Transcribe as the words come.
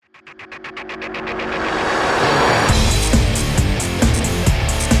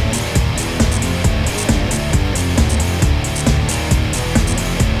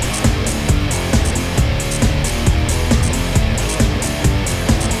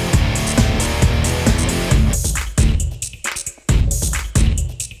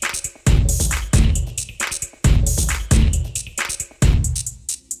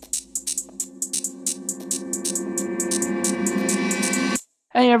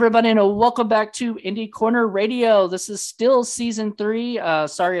everybody, and welcome back to Indie Corner Radio. This is still season 3.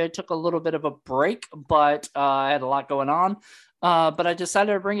 Sorry, I took a little bit of a break, but I had a lot going on. But I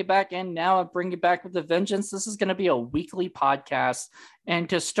decided to bring it back, and now I bring it back with a vengeance. This is going to be a weekly podcast, and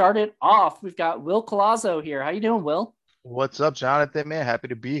to start it off, we've got Will Colazzo here. How you doing, Will? What's up, Jonathan, man? Happy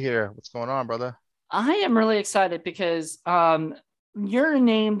to be here. What's going on, brother? I am really excited because you're a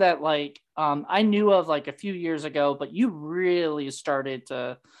name that I knew of like a few years ago, but you really started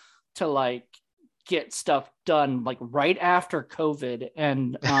to like get stuff done like right after COVID.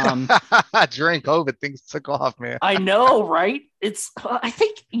 And During COVID, things took off, man. I know, right? I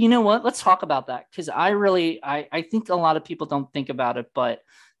think, you know what? Let's talk about that because I think a lot of people don't think about it, but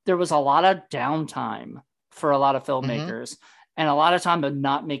there was a lot of downtime for a lot of Hmm. filmmakers and a lot of time of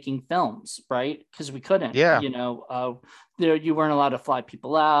not making films, right? Because we couldn't, Yeah. there you weren't allowed to fly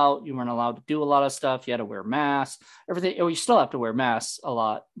people out, you weren't allowed to do a lot of stuff, you had to wear masks, everything. Oh, you still have to wear masks a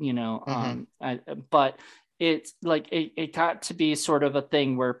lot, Hmm. but it's like it got to be sort of a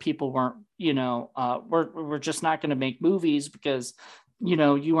thing where people weren't, we're just not going to make movies because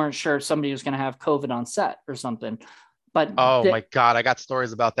you weren't sure if somebody was going to have COVID on set or something. But Oh my God, I got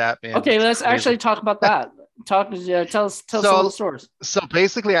stories about that, man. okay, It's let's crazy. actually talk about that. Tell us a little So, stories. so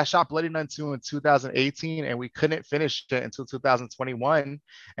basically, I shot Bloody Nun 2 in 2018, and we couldn't finish it until 2021,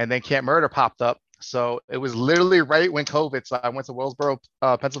 and then Camp Murder popped up. So it was literally right when COVID. So I went to Wellsboro,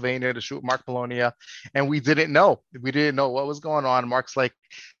 Pennsylvania, to shoot Mark Polonia, and we didn't know. We didn't know what was going on. Mark's like,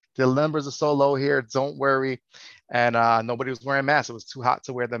 the numbers are so low here. Don't worry. And nobody was wearing masks. It was too hot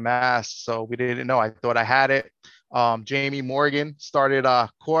to wear the mask. So we didn't know. I thought I had it. Jamie Morgan started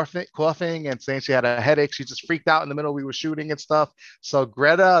coughing and saying she had a headache. She just freaked out in the middle. We were shooting and stuff. So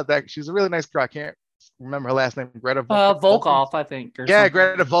Greta, that she's a really nice girl. I can't remember her last name. Greta Volkman. Volkov, I think, or Yeah, something.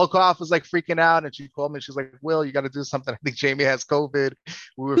 Greta Volkov was like freaking out, and she called me. She's like, "Will, you got to do something. I think Jamie has COVID."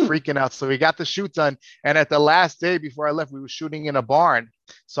 We were freaking out, so we got the shoot done. And at the last day before I left, we were shooting in a barn.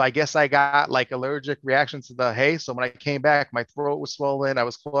 So I guess I got like allergic reaction to the hay. So when I came back, my throat was swollen. I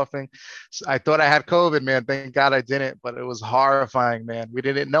was coughing. So I thought I had COVID, man. Thank God I didn't, but it was horrifying, man. We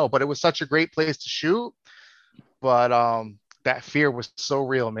didn't know, but it was such a great place to shoot. But that fear was so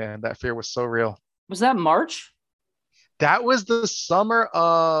real, man. That fear was so real. Was that March? That was the summer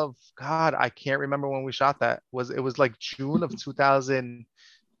of God. I can't remember when we shot that. It was like June of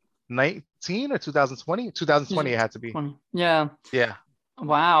 2019 or 2020? 2020 it had to be. 2020. Yeah. Yeah.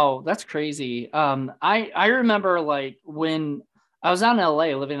 Wow, that's crazy. I remember like when I was out in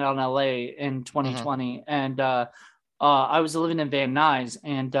LA, living out in LA in Hmm. 2020, and I was living in Van Nuys,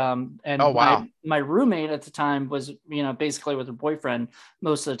 and Oh wow. my roommate at the time was basically with her boyfriend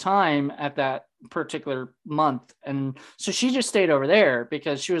most of the time at that particular month, and so she just stayed over there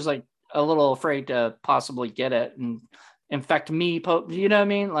because she was like a little afraid to possibly get it and infect me. You know what I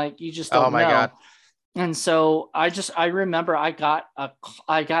mean? Like you just Oh don't my God. know. And so I remember I got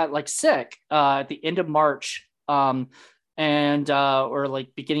like sick at the end of March, and or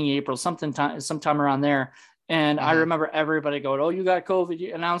like beginning of April, sometime around there. And I Hmm. remember everybody going, "Oh, you got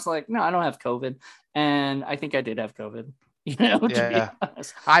COVID," and I was like, "No, I don't have COVID," and I think I did have COVID, to be Yeah.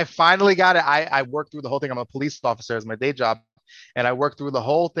 honest. I finally got it. I worked through the whole thing. I'm a police officer as my day job. And I worked through the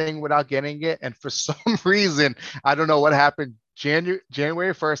whole thing without getting it. And for some reason, I don't know what happened.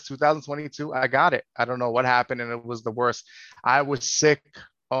 January 1st, 2022, I got it. I don't know what happened. And it was the worst. I was sick.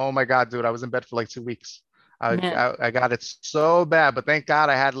 Oh my God, dude. I was in bed for like 2 weeks. Man, I got it so bad, but thank God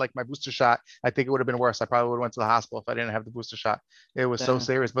I had like my booster shot. I think it would have been worse. I probably would have went to the hospital if I didn't have the booster shot. It was so uh,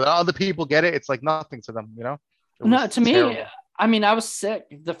 serious, but other people get it. It's like nothing to them, you know? It no, was to me, terrible. I mean, I was sick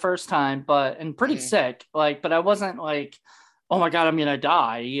the first time, and pretty Mhm. sick, like, but I wasn't like, oh my God, I'm gonna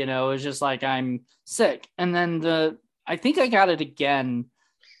die. It was just like I'm sick. And then I think I got it again,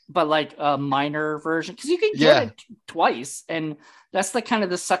 but like a minor version because you can get Yeah. it twice, and that's the kind of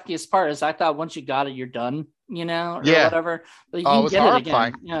the suckiest part is I thought once you got it, you're done, or Yeah. whatever. But you Oh, it can was get it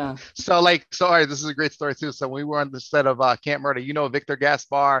horrifying. again. Yeah. So all right, this is a great story too. So we were on the set of Camp Murder. You know Victor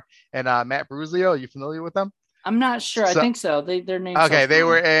Gaspar and Matt Bruzio. Are you familiar with them? I'm not sure. I So think so. Their name sounds okay, they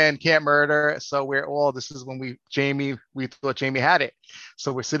were familiar. in Camp Murder. So we're all. This is when we thought Jamie had it.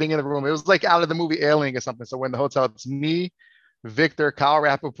 So we're sitting in the room. It was like out of the movie Alien or something. So we're in the hotel. It's me, Victor, Kyle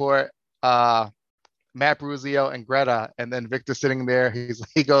Rappaport, uh, Matt Bruzio, and Greta. And then Victor sitting there.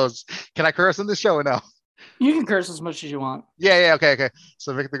 He goes, "Can I curse on this show or no?" You can curse as much as you want. Yeah, yeah, okay, okay.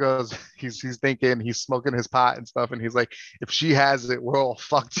 So Victor goes, he's thinking, he's smoking his pot and stuff, and he's like, if she has it, we're all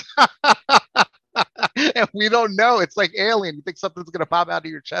fucked. And we don't know. It's like alien. You think something's gonna pop out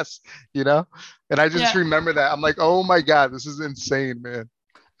of your chest, you know? And I just Yeah. remember that. I'm like, oh my God, this is insane, man.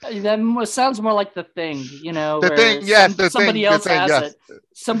 Sounds more like The Thing, The Thing, where yes, somebody the else thing, has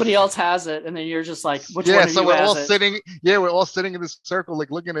it, yes. and then you're just like, which one Yeah, of so you we're has all it? sitting, we're all sitting in this circle, like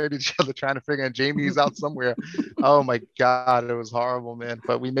looking at each other, trying to figure out Jamie's out somewhere. Oh my God, it was horrible, man.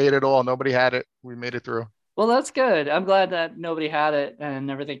 But we made it all. Nobody had it. We made it through. Well, that's good. I'm glad that nobody had it and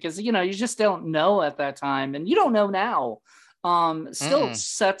everything, because you just don't know at that time, and you don't know now. Still, Mm-mm.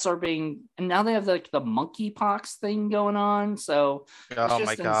 sets are being, and now they have like the monkeypox thing going on, so it's Oh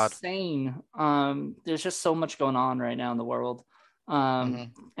my just God. insane. There's just so much going on right now in the world. Um, Hmm.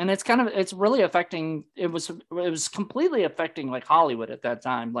 and it's really affecting. It was completely affecting like Hollywood at that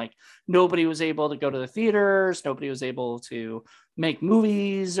time. Like nobody was able to go to the theaters. Nobody was able to make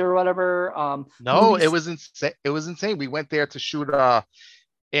movies or whatever. No, it Movies. was insane. It was insane. We went there to shoot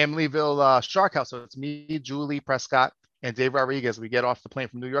Amityville Shark House. So it's me, Julie Prescott, and Dave Rodriguez. We get off the plane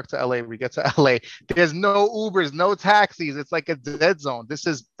from New York to LA. We get to LA. There's no Ubers, no taxis. It's like a dead zone. This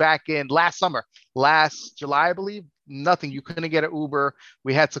is back in last summer, last July, I believe. Nothing. You couldn't get an Uber.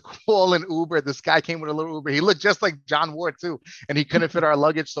 We had to call an Uber. This guy came with a little Uber. He looked just like John Ward too, and he couldn't fit our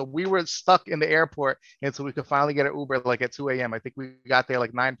luggage. So we were stuck in the airport until we could finally get an Uber like at 2 a.m. I think we got there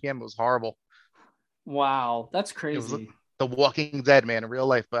like 9 p.m. It was horrible. Wow, that's It was crazy. The Walking Dead, man, in real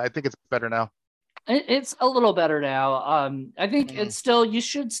life. But I think it's better now. It's a little better now. I think Mhm. it's still, you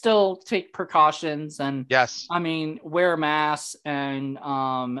should still take precautions, and Yes. I mean wear masks and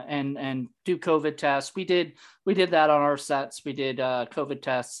do COVID tests. We did that on our sets. We did COVID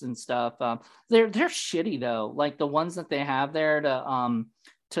tests and stuff. They're shitty though. Like the ones that they have there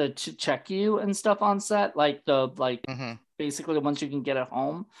to check you and stuff on set, like Hmm. basically the ones you can get at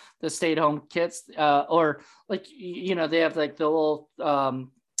home, the stay at home kits, or like they have like the little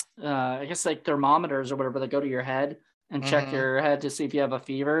I guess like thermometers or whatever that go to your head and check Hmm. your head to see if you have a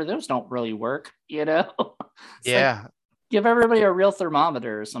fever. Those don't really work. It's like Yeah. give everybody a real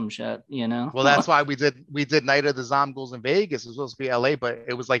thermometer or some shit. Well, that's why we did Night of the Zomgoals in Vegas. It was supposed to be LA, but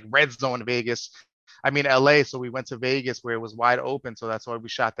it was like red zone Vegas. I mean LA, so we went to Vegas where it was wide open. So that's why we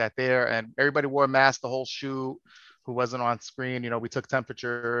shot that there. And everybody wore a mask the whole shoot who wasn't on screen. We took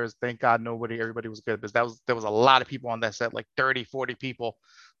temperatures. Thank God everybody was good, because there was a lot of people on that set, like 30, 40 people.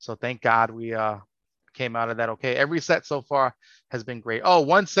 So thank God we came out of that okay. Every set so far has been great. Oh,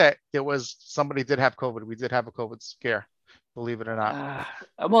 one set there was somebody did have COVID. We did have a COVID scare, believe it or not.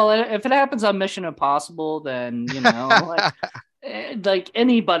 uh, well, if it happens on Mission Impossible, then like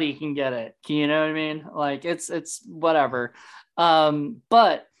anybody can get it. You know what I mean? Like it's whatever.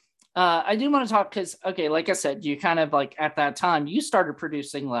 But I do want to talk because, okay, like I said, you kind of like at that time you started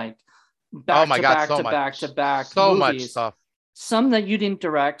producing like Oh back my to God, back so to much, back to back so much movies, stuff. some that you didn't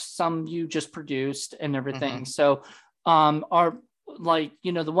direct, some you just produced and everything. Hmm. So are like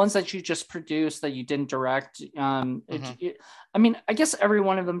the ones that you just produced that you didn't direct, Hmm. I mean, I guess every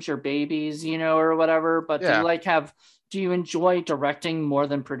one of them's your babies, or whatever, but Yeah, do you enjoy directing more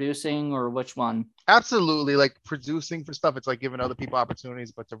than producing, or which one? absolutely. Like producing for stuff, it's like giving other people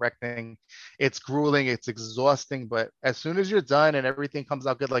opportunities, but directing, it's grueling, it's exhausting. But as soon as you're done and everything comes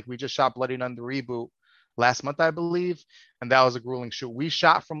out good, like we just shot Bloody Nun the reboot last month, I believe, and that was a grueling shoot. We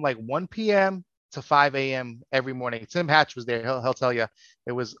shot from like 1 p.m. to 5 a.m. every morning. Tim Hatch was there. He'll tell you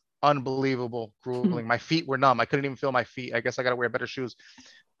it was unbelievable, grueling. My feet were numb. I couldn't even feel my feet. I guess I got to wear better shoes.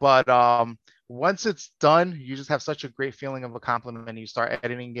 But once it's done, you just have such a great feeling of accomplishment. You start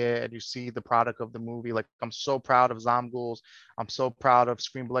editing it and you see the product of the movie. Like I'm so proud of Zomgoals. I'm so proud of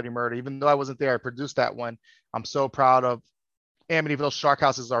Scream Bloody Murder. Even though I wasn't there, I produced that one. I'm so proud of Amityville Shark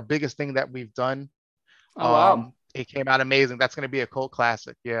House. Is our biggest thing that we've done. Oh wow. It came out amazing. That's going to be a cult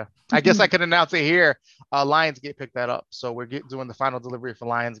classic. Yeah, I guess I could announce it here. Lionsgate picked that up, so we're doing the final delivery for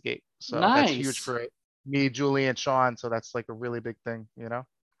Lionsgate. So that's huge Nice. for me, Julie, and Sean. So that's like a really big thing. That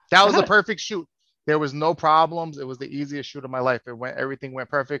So was a how, perfect shoot. There was no problems. It was the easiest shoot of my life. Everything went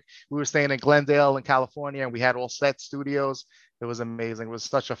perfect. We were staying in Glendale in California, and we had all set studios. It was amazing. It was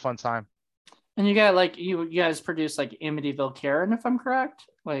such a fun time. and you got like you guys produced like Amityville Karen, if I'm correct,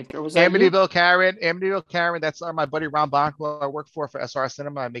 like, or was that you? Amityville Karen. That's my buddy Ron Bonk, who I work for SR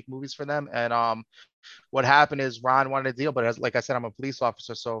Cinema. I make movies for them. And what happened is Ron wanted a deal, but like I said, I'm a police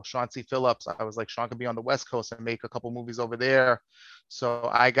officer. So Sean C. Phillips, I was like, Sean could be on the West Coast and make a couple movies over there. So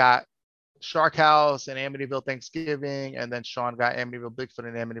I got Shark House and Amityville Thanksgiving, and then Sean got Amityville Bigfoot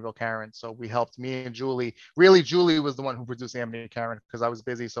and Amityville Karen. So we helped me and Julie. Really, Julie was the one who produced Amityville Karen because I was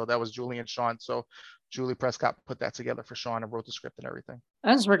busy. So that was Julie and Sean. So Julie Prescott put that together for Sean and wrote the script and everything.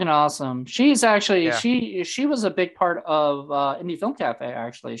 That's freaking awesome. She's actually Yeah. she was a big part of Indie Film Cafe.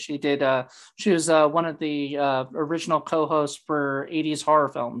 Actually, she was one of the original co-hosts for '80s horror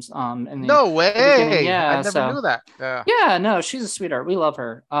films. In No the beginning, way. I yeah. never So knew that. Yeah. yeah, no, she's a sweetheart. We love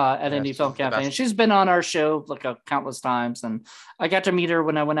her at Yeah, Indie Film she's the Cafe, and best. she's been on our show like countless times. And I got to meet her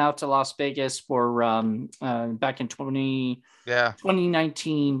when I went out to Las Vegas for back in Yeah.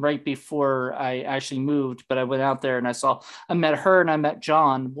 2019, right before I actually moved. But I went out there and I met her and I met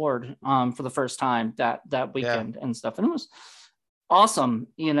John Ward for the first time that Yeah. weekend and stuff. And it was awesome.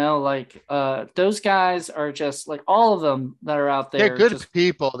 Like those guys are just like all of them that are out They're there good just.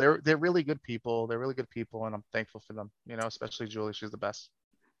 people. They're really good people. They're really good people, and I'm thankful for them. Especially Julie. She's the best.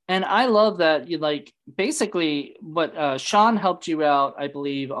 And I love that you like basically what Sean helped you out, I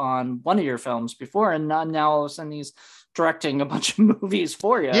believe, on one of your films before, and now all of a sudden he's directing a bunch of movies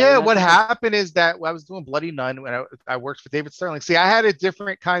for you. Yeah, And I what think that's happened is that when I was doing Bloody Nun when I worked for David Sterling. See, I had a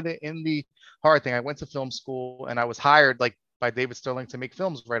different kind of indie horror thing. I went to film school and I was hired like by David Sterling to make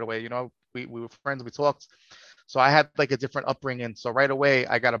films right away. We were friends, we talked. So I had like a different upbringing. So right away,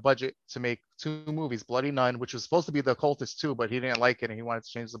 I got a budget to make two movies, Bloody Nun, which was supposed to be The Occultist too, but he didn't like it and he wanted to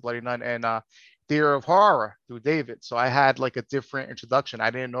change the Bloody Nun, and Theater of Horror through David. So I had like a different introduction. I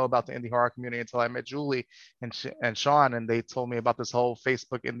didn't know about the indie horror community until I met Julie and Sean, and they told me about this whole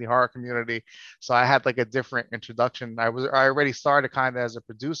Facebook indie horror community. So I had like a different introduction. I already started kind of as a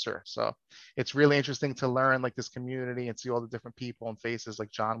producer. So it's really interesting to learn like this community and see all the different people and faces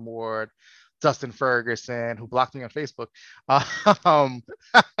like John Ward, Dustin Ferguson, who blocked me on Facebook. Um,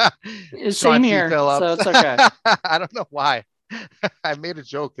 Sean same T. here, so Phillips. it's okay. I don't know why. I made a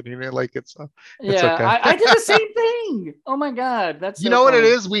joke and he didn't like it, so it's Yeah, okay. I did the same thing. Oh my god, that's You so know what it funny.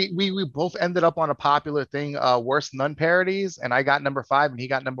 is? We both ended up on a popular thing, worst nun parodies, and I got number 5 and he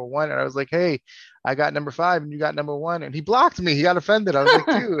got number 1, and I was like, hey, I got number 5 and you got number 1, and he blocked me. He got offended. I was like,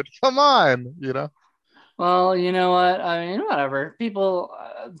 dude, come on. Well, you know what? I mean, whatever. People,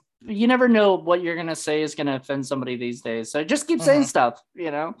 you never know what you're gonna say is gonna offend somebody these days. So just keep saying Mhm. stuff.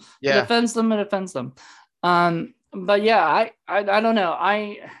 It Yeah. offends them. It offends them. But yeah, I don't know.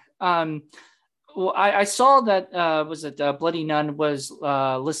 Um, I saw that was it Bloody Nun was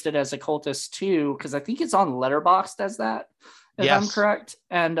listed as a cultist too, because I think it's on Letterboxd as that, if I'm Yes. correct.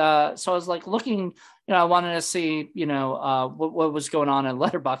 And so I was like looking, I wanted to see, what was going on in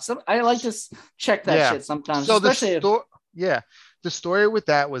Letterboxd. I like to check that Yeah. shit sometimes, So the especially if. story, yeah, the story with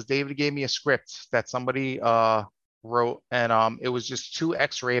that was David gave me a script that somebody wrote, and it was just too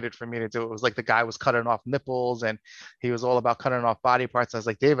X-rated for me to do. It was like the guy was cutting off nipples and he was all about cutting off body parts. I was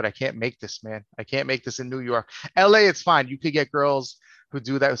like, David, I can't make this, man. I can't make this in New York. LA, it's fine. You could get girls who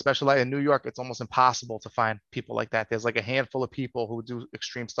do that, especially in New York. It's almost impossible to find people like that. There's like a handful of people who do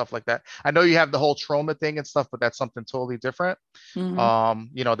extreme stuff like that. I know you have the whole trauma thing and stuff, but that's something totally different.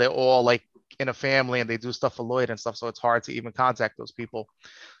 Mhm. They're all like in a family and they do stuff for Lloyd and stuff, so it's hard to even contact those people.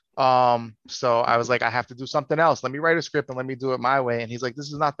 So I was like, I have to do something else. Let me write a script and let me do it my way. And he's like, this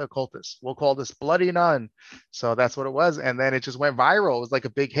is not The Occultist. We'll call this Bloody Nun. So that's what it was. And then it just went viral. It was like a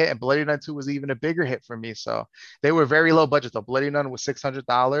big hit. And Bloody Nun 2 was even a bigger hit for me. So they were very low budget though. Bloody Nun was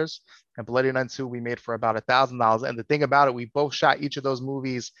 $600 and Bloody Nun 2 we made for about $1,000. And the thing about it, we both shot each of those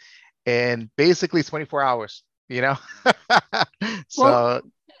movies in basically 24 hours, you know? Well,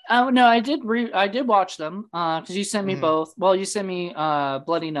 So no, I did watch them because you sent me mhm, both. Well, you sent me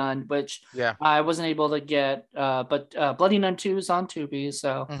Bloody Nun, which yeah. I wasn't able to get, but Bloody Nun 2 is on Tubi,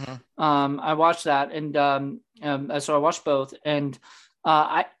 so Mhm. I watched that, and so I watched both. And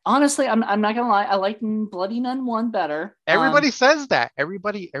I honestly, I'm not gonna lie, I like Bloody Nun 1 better. Everybody says that. And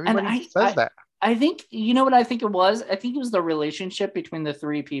Everybody says that. I think, what I think it was. I think it was the relationship between the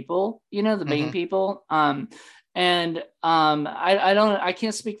three people. The main Hmm. people. And I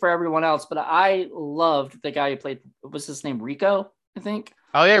can't speak for everyone else, but I loved the guy who played. What's his name? Rico, I think.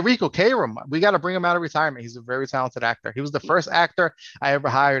 Oh yeah, Rico Karam. We got to bring him out of retirement. He's a very talented actor. He was the first actor I ever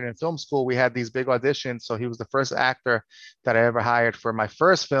hired in film school. We had these big auditions, so he was the first actor that I ever hired for my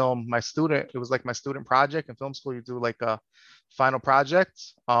first film. My student, it was like my student project in film school. You do like a final project.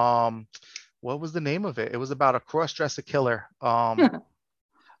 What was the name of it? It was about a cross-dresser killer.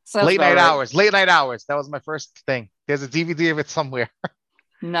 Sounds about right. Late night hours. That was my first thing. There's a DVD of it somewhere.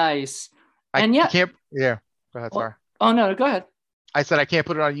 Nice. I And yeah. can't. Yeah. Go ahead. Well, Sorry. oh no, go ahead. I said I can't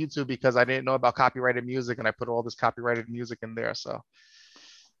put it on YouTube because I didn't know about copyrighted music, and I put all this copyrighted music in there. So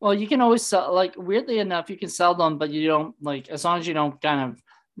Well, you can always sell. Like weirdly enough, you can sell them, but you don't like as long as you don't kind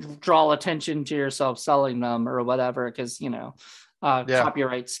of draw attention to yourself selling them or whatever, because yeah,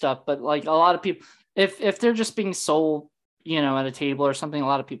 copyright stuff. But like a lot of people, if they're just being sold, at a table or something, a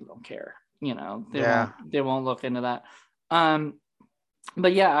lot of people don't care. They yeah. won't look into that. Um,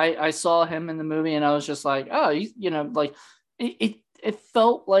 but yeah, I saw him in the movie and I was just like, oh, like it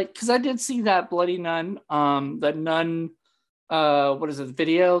felt like, because I did see that Bloody Nun, that Nun, what is it,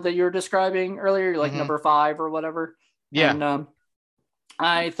 video that you were describing earlier, like Hmm. number 5 or whatever. Yeah. And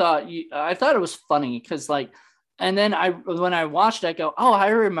I thought it was funny because like, and then when I watched it, I go, oh, I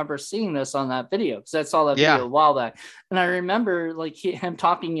remember seeing this on that video because I saw that video Yeah. a while back, and I remember like him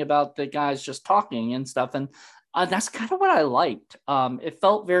talking about the guys just talking and stuff, and that's kind of what I liked. It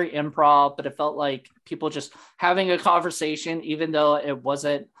felt very improv, but it felt like people just having a conversation, even though it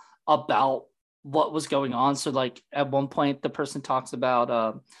wasn't about what was going on. So like at one point, the person talks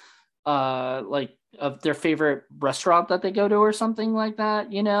about like of their favorite restaurant that they go to or something like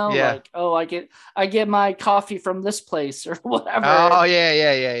that, Yeah. like, oh, I get my coffee from this place or whatever. Oh And yeah,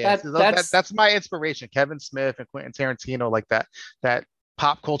 yeah, yeah, yeah. that So that's that's my inspiration. Kevin Smith and Quentin Tarantino, like that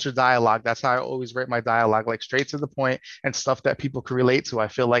pop culture dialogue. That's how I always rate my dialogue, like straight to the point and stuff that people can relate to. I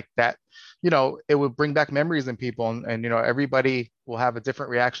feel like that, it would bring back memories in people, and everybody will have a different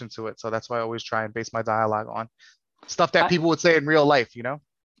reaction to it. So that's why I always try and base my dialogue on stuff that I, people would say in real life.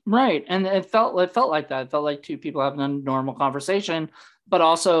 right. And it felt like that. It felt like two people having a normal conversation, but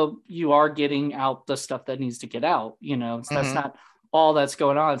also you are getting out the stuff that needs to get out. So that's Hmm. not all that's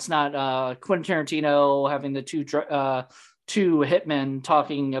going on. It's not Quentin Tarantino having the two hitmen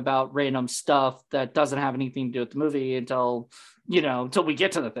talking about random stuff that doesn't have anything to do with the movie until we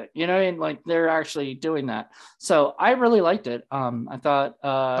get to the thing. And like they're actually doing that. So I really liked it. I thought Oh,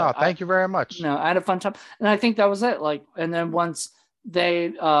 I thank you very much. I had a fun time, and I think that was it. Like, and then once they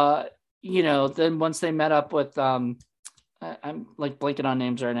then once they met up with I'm like blanking on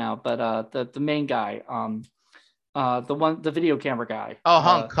names right now, but the main guy, the video camera guy, Oh,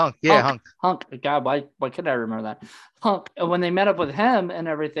 Hunk, yeah, Hunk. Hunk, Hunk, God, why couldn't I remember that? Hunk. And when they met up with him and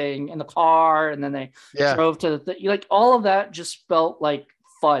everything in the car, and then they yeah. drove to like all of that just felt like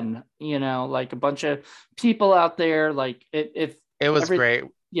fun, like a bunch of people out there, like if It was every great.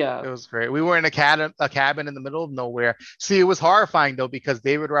 yeah. It was great. We were in a cabin in the middle of nowhere. See, it was horrifying though because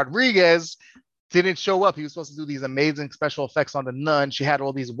David Rodriguez didn't show up. He was supposed to do these amazing special effects on the nun. She had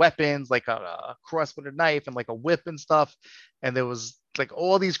all these weapons, like a cross with a knife and like a whip and stuff. And there was like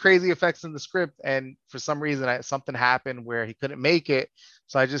all these crazy effects in the script. And for some reason, something happened where he couldn't make it.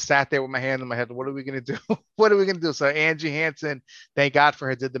 So I just sat there with my hand in my head. What are we gonna do? What are we gonna do? So Angie Hansen, thank God for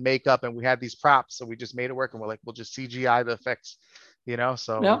her, did the makeup, and we had these props, so we just made it work. And we're like, we'll just CGI the effects,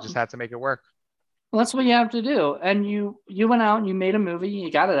 So we Yep. just had to make it work. Well, that's what you have to do. And you went out and you made a movie.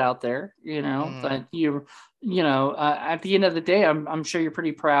 You got it out there. Mhm. That at the end of the day, I'm sure you're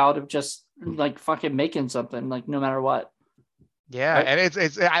pretty proud of just like fucking making something, like no matter what. Yeah, Right? and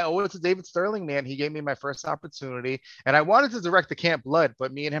it's I owe it to David Sterling, man. He gave me my first opportunity, and I wanted to direct the Camp Blood,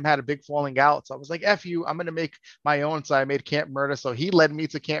 but me and him had a big falling out. So I was like, "F you, I'm gonna make my own." So I made Camp Murder. So he led me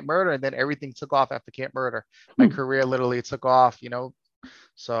to Camp Murder, and then everything took off after Camp Murder. My Hmm. career literally took off.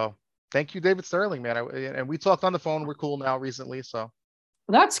 So thank you, David Sterling, man. And we talked on the phone. We're cool now recently. So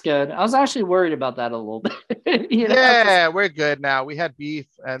That's good. I was actually worried about that a little bit. Just yeah, we're good now. We had beef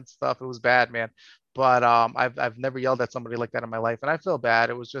and stuff. It was bad, man. But I've never yelled at somebody like that in my life, and I feel bad.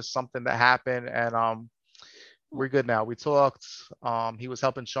 It was just something that happened, and we're good now. We talked. He was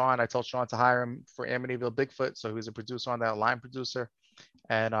helping Sean. I told Sean to hire him for Amityville Bigfoot, so he was a producer on that, line producer,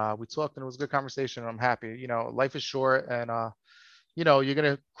 and we talked, and it was a good conversation. And I'm happy. Life is short, and you're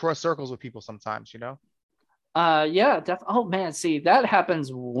gonna cross circles with people sometimes. yeah, oh man, see, that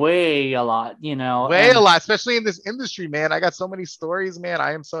happens way a lot, Way a and lot, especially in this industry, man. I got so many stories, man.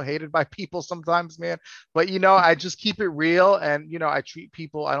 I am so hated by people sometimes, man. But I just keep it real, and I treat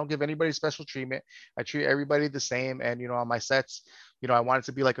people. I don't give anybody special treatment. I treat everybody the same. And on my sets, I want it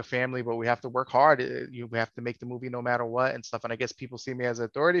to be like a family, but we have to work hard. We have to make the movie no matter what and stuff. And I guess people see me as an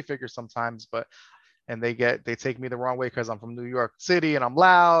authority figure sometimes, but and they take me the wrong way because I'm from New York City and I'm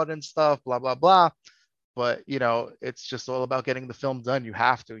loud and stuff, blah blah blah. But it's just all about getting the film done. You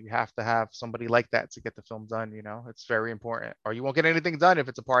have to have somebody like that to get the film done. It's very important, or you won't get anything done if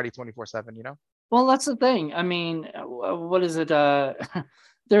it's a party 24/7. well, that's the thing. I mean, what is it?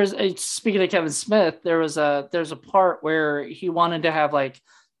 There's a speaking of Kevin Smith, there's a part where he wanted to have like,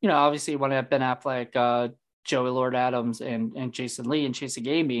 obviously he wanted to have Ben Affleck, Joey Lord Adams, and Jason Lee and Chasing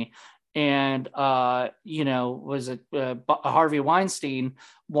Amy, and was it Harvey Weinstein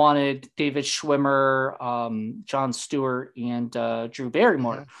wanted David Schwimmer, Jon Stewart, and Drew Hmm.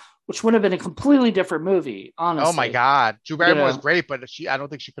 Barrymore, which would have been a completely different movie, Oh my honestly. God, Drew You Barrymore is know, great, but I don't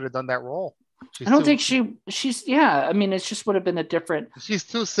think she could have done that role. I She's don't too think she's yeah. I mean, it just would have been a different. she's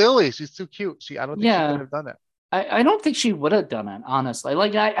too silly. She's too cute. I don't think she could Yeah, have done it. I don't think she would have done it, honestly.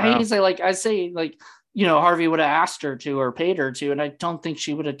 Like I hate to Wow. say, like I say, like Harvey would have asked her to or paid her to, and I don't think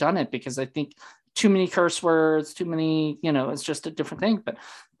she would have done it, because I think too many curse words, too many, it's just a different thing.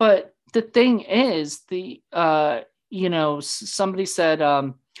 But the thing is, somebody said,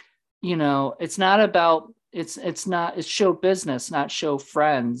 it's not about, it's show business, not show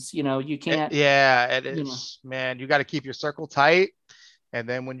friends. You can't. Yeah, it you know, is, man. You got to keep your circle tight. And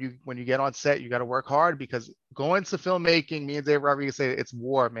then when you get on set, you got to work hard, because going to filmmaking, me and Dave Rodriguez say it's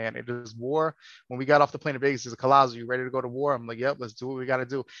war, man. It is war. When we got off the plane in Vegas, he said, Colazo, you ready to go to war? I'm like, yep, let's do what we got to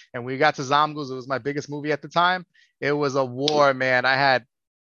do. And we got to Zomgoes. It was my biggest movie at the time. It was a war, man.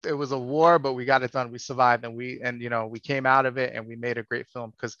 It was a war, but we got it done. We survived, and we came out of it, and we made a great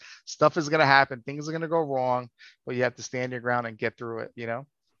film, because stuff is gonna happen, things are gonna go wrong, but you have to stand your ground and get through it.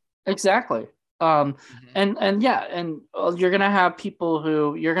 Exactly. Mhm. And yeah, and you're gonna have people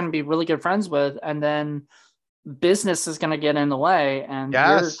who you're gonna be really good friends with, and then business is gonna get in the way, and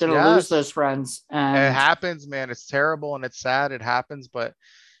you're Yes, gonna lose yes. those friends. It And happens, man. It's terrible and it's sad. It happens, but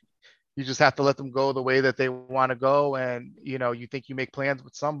you just have to let them go the way that they want to go. And you think you make plans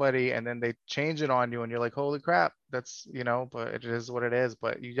with somebody, and then they change it on you, and you're like, holy crap, but it is what it is.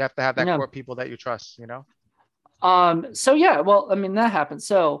 But you have to have that yeah. core people that you trust. So yeah, well, I mean, that happens.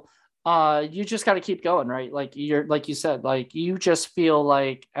 So you just got to keep going, right? Like you said, like you just feel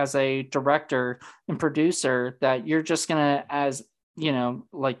like as a director and producer that you're just gonna, as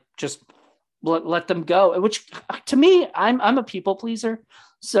like just let them go, which to me, I'm a people pleaser,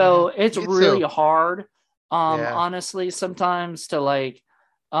 so it's Me really too. hard, Yeah. honestly, sometimes to like,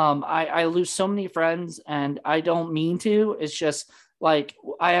 I lose so many friends, and I don't mean to. It's just like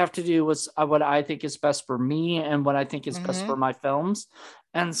I have to do what I think is best for me and what I think is best hmm for my films.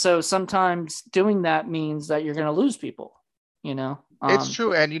 And so sometimes doing that means that you're going to lose people, you know? It's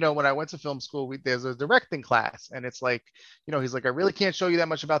true. And when I went to film school, there's a directing class, and it's like, he's like, I really can't show you that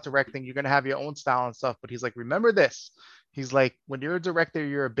much about directing. You're gonna have your own style and stuff. But he's like, remember this. He's like, when you're a director,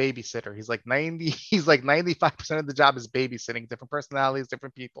 you're a babysitter. He's like 95% of the job is babysitting, different personalities,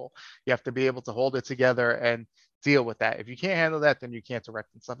 different people. You have to be able to hold it together and deal with that. If you can't handle that, then you can't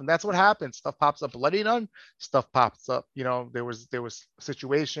direct and stuff. And that's what happens. Stuff pops up. Bloody None, stuff pops up. There was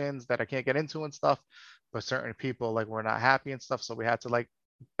situations that I can't get into and stuff, but certain people like were not happy and stuff. So we had to like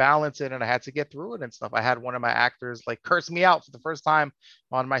balance it, and I had to get through it and stuff. I had one of my actors like curse me out for the first time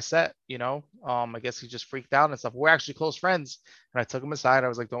on my set. I guess he just freaked out and stuff. We're actually close friends. And I took him aside. I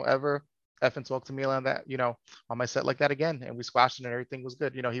was like, don't ever effing talk to me on that, on my set like that again. And we squashed it, and everything was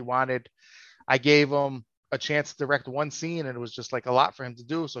good. I gave him a chance to direct one scene, and it was just like a lot for him to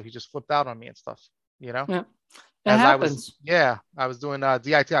do. So he just flipped out on me and stuff, you know? Yeah, it As I was, happens. yeah, I was doing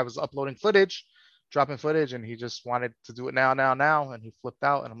DIT. I was uploading footage, dropping footage, and he just wanted to do it now, now, now, and he flipped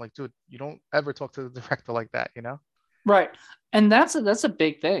out. And I'm like, dude, you don't ever talk to the director like that. Right. And that's a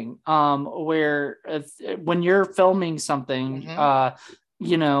big thing. Where when you're filming something, hmm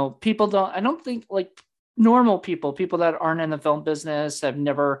people don't, I don't think, like, normal people that aren't in the film business, have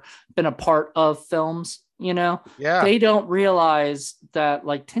never been a part of films, Yeah. they don't realize that,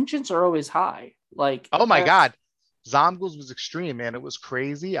 like, tensions are always high. Like, Oh my that's, God. Zomgoes was extreme, man. It was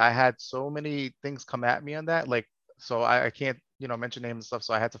crazy. I had so many things come at me on that. Like, so I can't, mention names and stuff.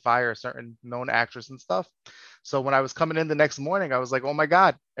 So I had to fire a certain known actress and stuff. So when I was coming in the next morning, I was like, oh my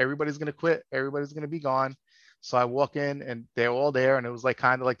God, everybody's gonna quit. Everybody's gonna be gone. So I walk in, and they're all there. And it was like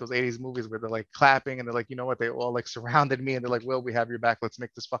kind of like those 80s movies where they're like clapping, and they're like, you know what? They all like surrounded me, and they're like, Will, we have your back. Let's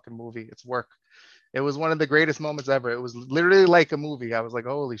make this fucking movie. It's work. It was one of the greatest moments ever. It was literally like a movie. I was like,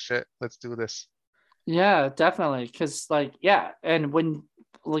 holy shit, let's do this. yeah, definitely. Cause, like, yeah. And when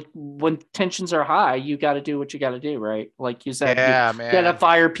tensions are high, you got to do what you got to do. Right. Like you said, you Yeah, got to man.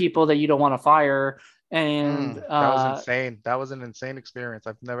 fire people that you don't want to fire. And, That was insane. That was an insane experience.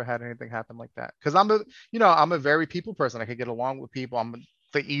 I've never had anything happen like that. Because I'm a very people person. I can get along with people. I'm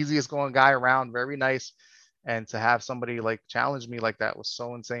the easiest going guy around, very nice. And to have somebody like challenge me like that was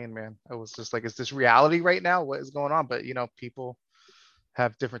so insane, man. It was just like, is this reality right now? What is going on? But people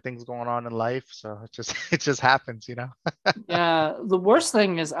have different things going on in life, so it just happens. yeah, the worst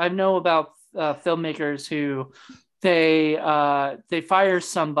thing is I know about filmmakers who they fire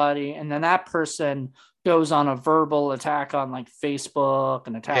somebody, and then that person goes on a verbal attack on, like, Facebook,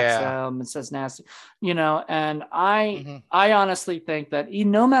 and attacks Yeah. them and says nasty, and I hmm I honestly think that,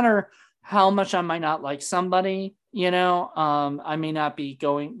 no matter how much I might not like somebody, I may not be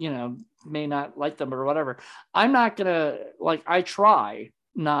going, may not like them or whatever. I'm not gonna, like, I try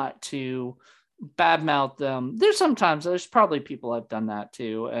not to badmouth them. There's probably people I've done that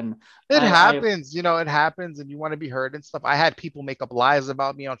too, and It I happens, it happens, and you want to be heard and stuff. I had people make up lies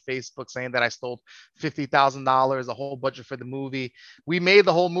about me on Facebook saying that I stole $50,000, a whole budget for the movie. We made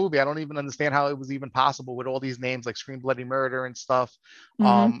the whole movie. I don't even understand how it was even possible with all these names like Scream Bloody Murder and stuff.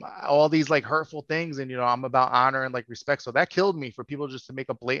 mm-hmm. All these like hurtful things, and I'm about honor and like respect. So that killed me for people just to make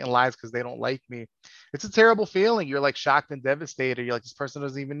up blatant lies because they don't like me. It's a terrible feeling. You're like shocked and devastated. You're like, this person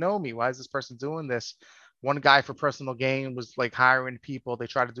doesn't even know me. Why is this person doing this? One guy for personal gain was like hiring people. They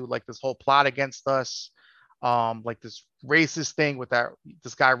tried to do like this whole plot against us, like this racist thing with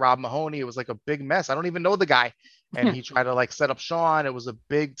this guy Rob Mahoney. It was like a big mess. I don't even know the guy, and he tried to like set up Sean. It was a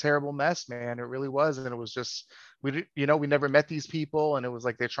big terrible mess, man. It really was, and it was just we never met these people, and it was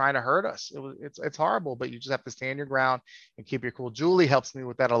like they're trying to hurt us. It's horrible, but you just have to stand your ground and keep your cool. Julie helps me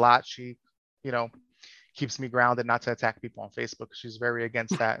with that a lot. She, you know, keeps me grounded not to attack people on Facebook. She's very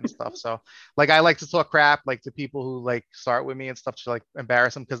against that and stuff. So like I like to talk crap like to people who like start with me and stuff to like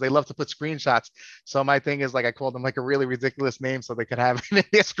embarrass them because they love to put screenshots. So my thing is like I called them like a really ridiculous name so they could have it in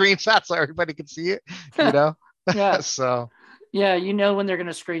their screenshot so everybody could see it, Yeah. So yeah, when they're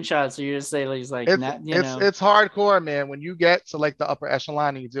gonna screenshot, so you just say he's like it's hardcore, man. When you get to like the upper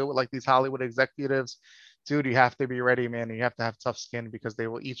echelon and you deal with like these Hollywood executives, dude, you have to be ready, man. And you have to have tough skin because they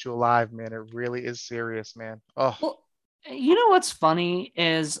will eat you alive, man. It really is serious, man. Oh, well, what's funny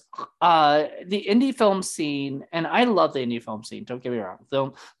is the indie film scene, and I love the indie film scene, don't get me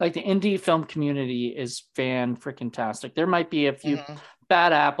wrong. Like the indie film community is fan freaking tastic. There might be a few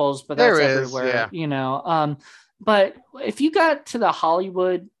bad apples, but that's everywhere, yeah. But if you got to the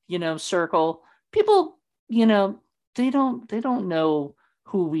Hollywood, circle, people, they don't know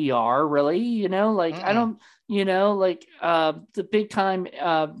who we are really, I don't, the big time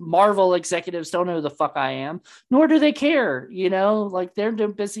Marvel executives don't know who the fuck I am, nor do they care, like they're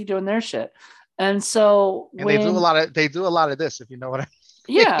busy doing their shit. And so they do a lot of this, if you know what I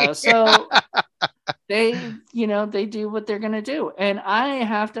mean. Yeah. So they do what they're going to do. And I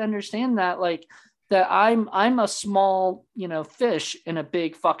have to understand that, like, that I'm a small, fish in a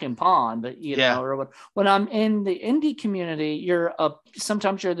big fucking pond, or when I'm in the indie community,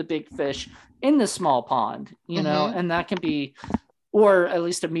 sometimes you're the big fish in the small pond, and that can be, or at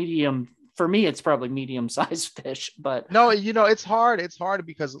least a medium. For me, it's probably medium-sized fish, but no, it's hard. It's hard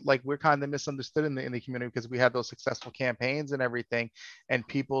because like we're kind of misunderstood in the community because we had those successful campaigns and everything, and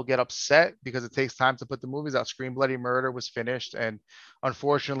people get upset because it takes time to put the movies out. Scream Bloody Murder was finished, and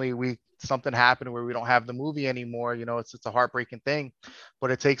unfortunately, something happened where we don't have the movie anymore. It's a heartbreaking thing, but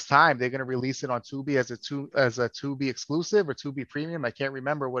it takes time. They're gonna release it on Tubi as a Tubi exclusive or Tubi Premium. I can't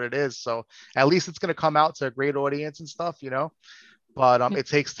remember what it is. So at least it's gonna come out to a great audience and stuff, But it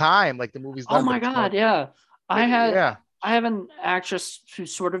takes time. Like the movie's done. Oh my God, yeah. I have an actress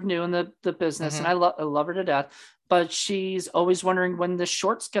who's sort of new in the business, and I love her to death. But she's always wondering when the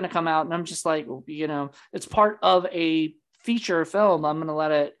short's going to come out, and I'm just like, it's part of a feature film. I'm going to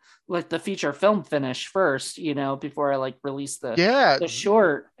let the feature film finish first, before I like release the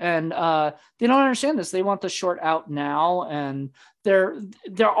short. And they don't understand this. They want the short out now, and there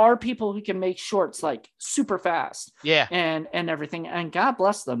are people who can make shorts like super fast, and everything, and God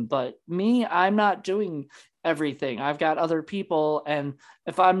bless them. But me, I'm not doing everything. I've got other people, and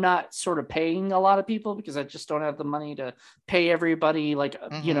if I'm not sort of paying a lot of people because I just don't have the money to pay everybody like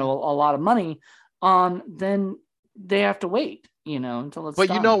a lot of money, then they have to wait, until it's But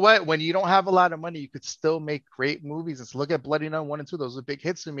done. You know what? When you don't have a lot of money, you could still make great movies. And so look at Bloody Nun 1 and 2. Those are big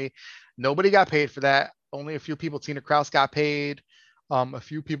hits to me. Nobody got paid for that. Only a few people. Tina Kraus got paid. A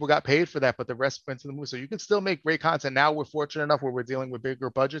few people got paid for that, but the rest went to the movie. So you can still make great content. Now we're fortunate enough where we're dealing with bigger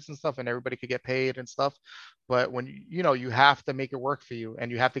budgets and stuff, and everybody could get paid and stuff. But when you have to make it work for you,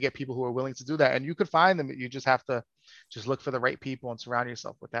 and you have to get people who are willing to do that. And you could find them. You just have to look for the right people and surround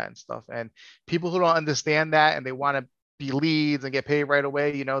yourself with that and stuff. And people who don't understand that and they want to be leads and get paid right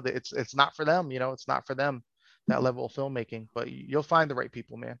away, it's not for them. It's not for them, that level of filmmaking. But you'll find the right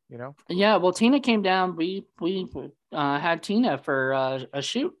people, man. Yeah, well, Tina came down. We had Tina for a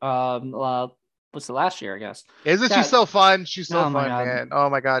shoot. What's the last year, I guess. Isn't she so fun? She's so fun, man. Oh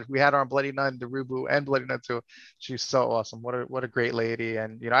my God, we had her on Bloody Nun, the reboot, and Bloody Nun 2. She's so awesome. What a great lady.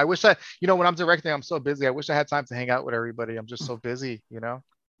 And I wish when I'm directing, I'm so busy. I wish I had time to hang out with everybody. I'm just so busy.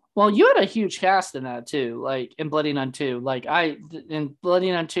 Well, you had a huge cast in that too, like in Bloody Nun 2. Like in Bloody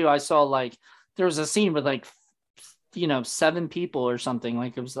Nun 2, I saw like there was a scene with like 7 people or something.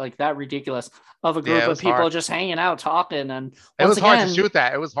 Like it was like that ridiculous of a group of people just hanging out talking. And it was hard to shoot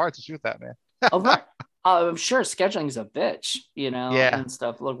that. It was hard to shoot that, man. I'm sure scheduling's a bitch, and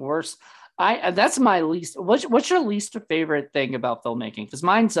stuff. Look worse. That's my least. What's your least favorite thing about filmmaking? Because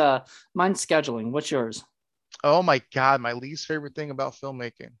mine's scheduling. What's yours? Oh my God, my least favorite thing about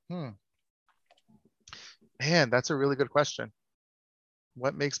filmmaking. Man, that's a really good question.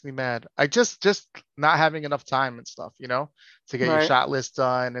 What makes me mad? I just not having enough time and stuff, to get your Right. shot list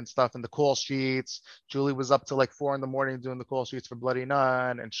done and stuff and the call sheets. Julie was up to like 4 in the morning doing the call sheets for Bloody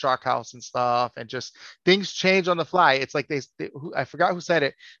Nun and Shark House and stuff, and just things change on the fly. It's like I forgot who said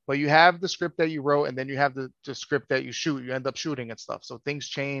it, but you have the script that you wrote and then you have the script that you shoot. You end up shooting and stuff, so things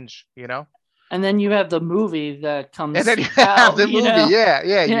change. And then you have the movie that And then comes you have out, the movie. Yeah,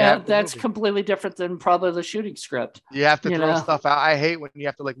 yeah, you Yeah, have the that's movie. completely different than probably the shooting script, You have to you throw know? stuff out. I hate when you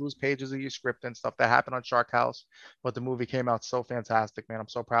have to like lose pages of your script and stuff. That happened on Shark House, but the movie came out so fantastic, man. I'm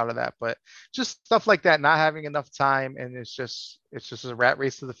so proud of that. But just stuff like that, not having enough time, and it's just a rat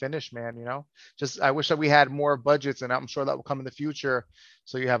race to the finish, man. Just I wish that we had more budgets, and I'm sure that will come in the future.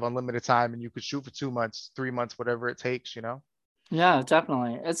 So you have unlimited time and you could shoot for 2 months, 3 months, whatever it takes. Yeah,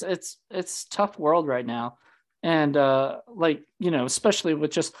 definitely. It's tough world right now. And like, especially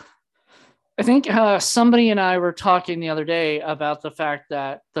with just I think somebody and I were talking the other day about the fact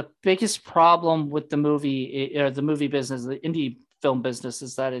that the biggest problem with the movie business, the indie film business,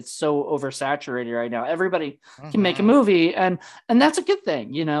 is that it's so oversaturated right now. Everybody can make a Hmm. movie, and that's a good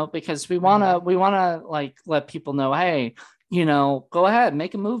thing, because Hmm. we wanna like let people know, hey, go ahead,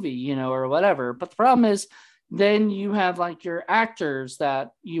 make a movie, or whatever. But the problem is, then you have like your actors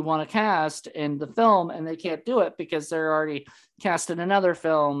that you want to cast in the film, and they can't do it because they're already cast in another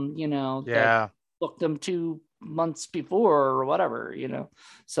film, that Yeah. booked them 2 months before or whatever.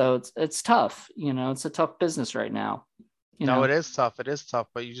 So it's tough. It's a tough business right now. You No, it know. is tough. It is tough,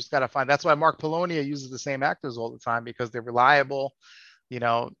 but you just got to find. That's why Mark Polonia uses the same actors all the time because they're reliable. You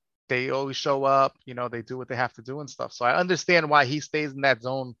know, they always show up. They do what they have to do and stuff. So I understand why he stays in that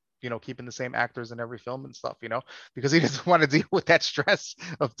zone. Keeping the same actors in every film and stuff. Because he doesn't want to deal with that stress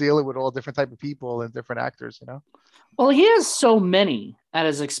of dealing with all different type of people and different actors. Well, he has so many at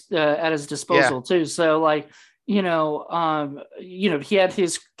his Yeah. disposal too. So like, he had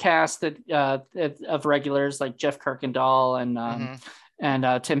his cast of regulars like Jeff Kirkendall Hmm.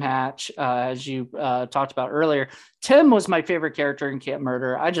 and Tim Hatch, as you talked about earlier. Tim was my favorite character in Camp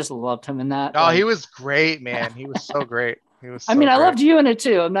Murder. I just loved him in that. Oh, he Like, was great, man. He was so great. He was I so mean, I great. loved you in it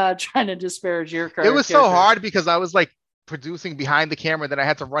too. I'm not trying to disparage your It was so character. hard because I was like producing behind the camera, then I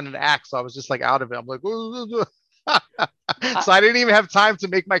had to run an act, so I was just like out of it. I'm like, I, so I didn't even have time to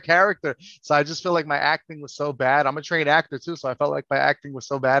make my character. So I just feel like my acting was so bad. I'm a trained actor too, so I felt like my acting was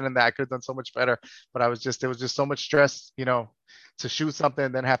so bad and that I could have done so much better. But it was just so much stress, to shoot something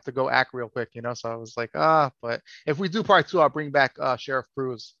and then have to go act real quick. So I was like, but if we do part two, I'll bring back Sheriff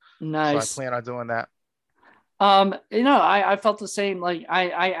Cruz. So I nice. plan on doing that. I felt the same. Like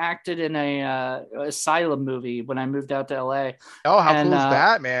I acted in a asylum movie when I moved out to LA, Oh, how and cool is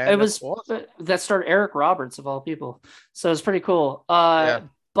that, man? it That's was awesome. that starred Eric Roberts of all people, so it's pretty cool. Yeah.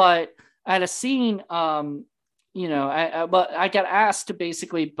 But I had a scene, but I got asked to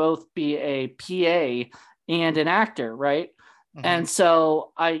basically both be a PA and an actor, right? Hmm. And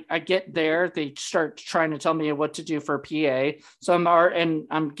so I get there, they start trying to tell me what to do for a PA. So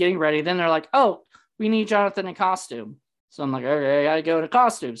I'm getting ready. Then they're like, "Oh, we need Jonathan in costume." So I'm like, okay, I gotta go in a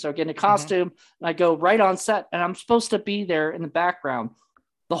costume. So I get in a Hmm. costume and I go right on set, and I'm supposed to be there in the background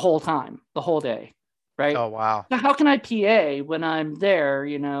the whole time, the whole day, right? Oh, wow. So how can I PA when I'm there,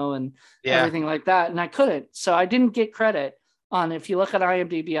 and Yeah. everything like that? And I couldn't. So I didn't get credit on, if you look at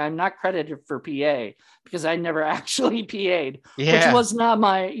IMDb, I'm not credited for PA because I never actually PA'd, which Yeah. was not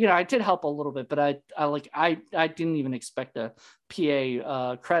my, I did help a little bit, but I didn't even expect a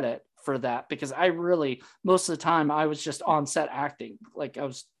PA credit for that because I really, most of the time I was just on set acting. Like I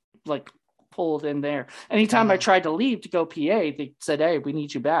was like pulled in there. Anytime I Hmm. tried to leave to go PA, they said, "Hey, we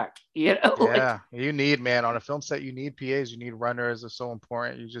need you back." Like, Yeah. You need, man, on a film set, you need PAs, you need runners. Are so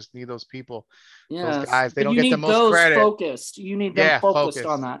important. You just need those people. Those yes, guys, they but don't you get the need most those credit. focused. You need them Yeah. focused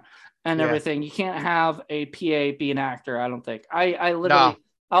on Focus. that and Yeah. everything. You can't have a PA be an actor. I don't think. I No. literally,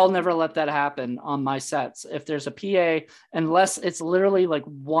 I'll never let that happen on my sets. If there's a PA, unless it's literally like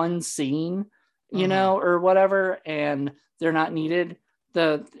one scene, Hmm. or whatever, and they're not needed.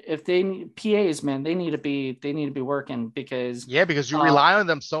 If they need PAs, man, they need to be working because, Yeah, because you uh, rely on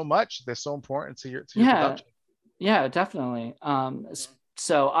them so much. They're so important to your yeah, production. yeah, definitely.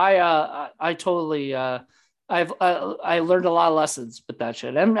 So I totally I learned a lot of lessons with that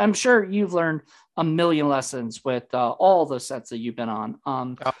shit. I'm sure you've learned a million lessons with all the sets that you've been on.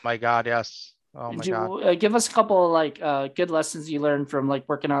 Oh my God, yes. Oh my God. Give us a couple of like good lessons you learned from like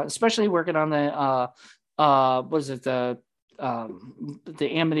working on, especially working on the was it the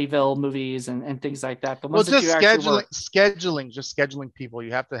Amityville movies and things like that. The Well, ones that you just actually work. scheduling people.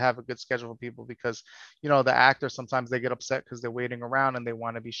 You have to have a good schedule of people because, the actors sometimes they get upset because they're waiting around and they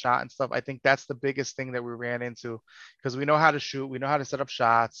want to be shot and stuff. I think that's the biggest thing that we ran into because we know how to shoot, we know how to set up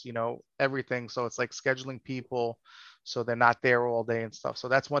shots, everything. So it's like scheduling people so they're not there all day and stuff. So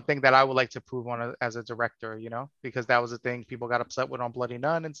that's one thing that I would like to prove as a director, because that was a thing people got upset with on Bloody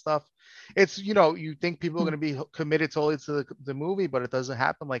Nun and stuff. It's, you think people are going to be committed totally to the movie, but it doesn't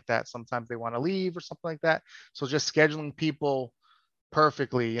happen like that. Sometimes they want to leave or something like that. So just scheduling people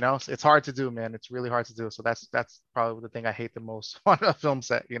perfectly, it's hard to do, man. It's really hard to do. So that's probably the thing I hate the most on a film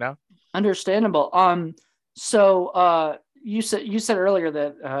set. Understandable. So you said earlier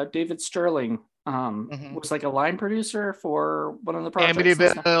that David Sterling was like a line producer for one of the projects.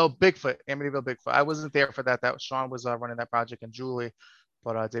 Amityville Bigfoot. I wasn't there for that. That was Sean was running that project and Julie,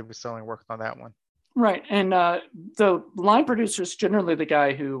 but David Sterling worked on that one. Right, and the line producer is generally the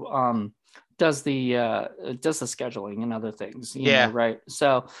guy who does the scheduling and other things. Right?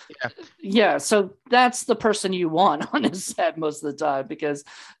 So yeah, so that's the person you want on his set most of the time because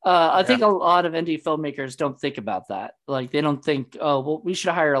I think a lot of indie filmmakers don't think about that. Like they don't think, oh, well, we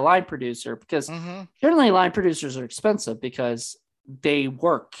should hire a line producer because generally line producers are expensive because they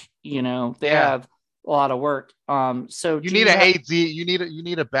work. They have a lot of work. So you need an AD. You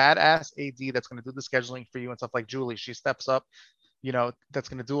need a badass AD that's going to do the scheduling for you and stuff like Julie. She steps up, that's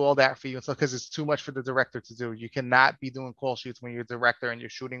going to do all that for you and stuff because it's too much for the director to do. You cannot be doing call sheets when you're a director and you're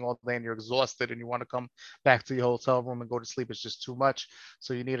shooting all day and you're exhausted and you want to come back to your hotel room and go to sleep. It's just too much.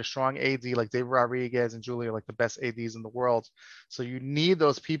 So you need a strong AD like David Rodriguez and Julie are like the best ADs in the world. So you need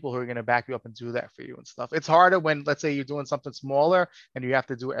those people who are going to back you up and do that for you and stuff. It's harder when, let's say, you're doing something smaller and you have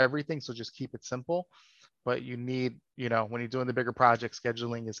to do everything. So just keep it simple. But you need, when you're doing the bigger project,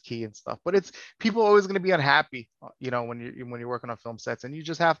 scheduling is key and stuff. But it's people are always going to be unhappy, when you're working on film sets, and you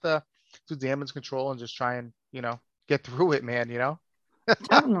just have to do damage control and just try and get through it, man.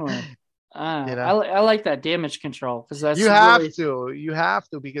 Definitely. I like that damage control because that's you have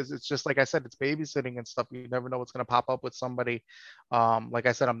to because it's just like I said, it's babysitting and stuff. You never know what's going to pop up with somebody. Like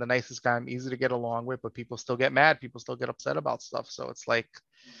I said, I'm the nicest guy. I'm easy to get along with, but people still get mad. People still get upset about stuff. So it's like,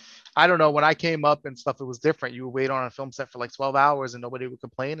 I don't know. When I came up and stuff, it was different. You would wait on a film set for like 12 hours and nobody would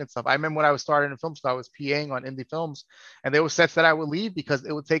complain and stuff. I remember when I was starting in film school, I was PAing on indie films and there were sets that I would leave because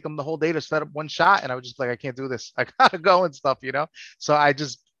it would take them the whole day to set up one shot. And I was just like, I can't do this. I gotta go and stuff, So I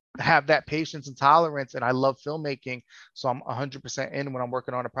just have that patience and tolerance and I love filmmaking. So I'm 100% in when I'm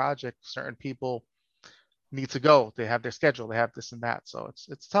working on a project. Certain people need to go. They have their schedule. They have this and that. So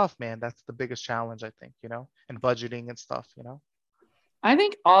it's tough, man. That's the biggest challenge, I think, and budgeting and stuff, I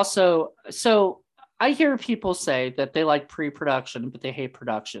think also, so I hear people say that they like pre-production, but they hate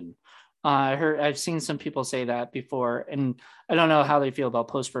production. I've seen some people say that before, and I don't know how they feel about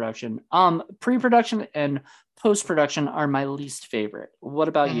post-production. Pre-production and post-production are my least favorite. What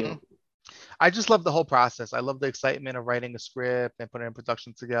about you? I just love the whole process. I love the excitement of writing a script and putting a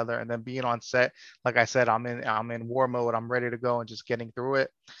production together and then being on set. Like I said, I'm in war mode. I'm ready to go and just getting through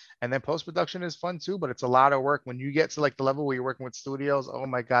it. And then post-production is fun too, but it's a lot of work. When you get to like the level where you're working with studios, oh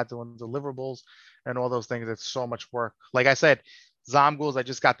my God, doing deliverables and all those things, it's so much work. Like I said, Zomghouls, I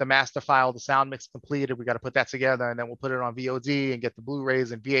just got the master file, the sound mix completed. We got to put that together and then we'll put it on VOD and get the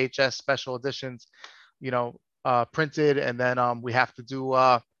Blu-rays and VHS special editions, printed. And then we have to do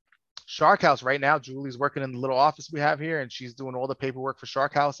Shark House right now. Julie's working in the little office we have here and she's doing all the paperwork for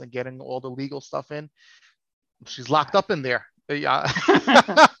Shark House and getting all the legal stuff in. She's locked up in there. Yeah.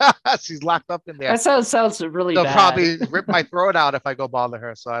 She's locked up in there. That sounds really They'll bad. probably rip my throat out if I go bother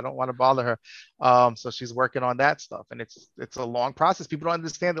her. So I don't want to bother her. So she's working on that stuff. And it's a long process. People don't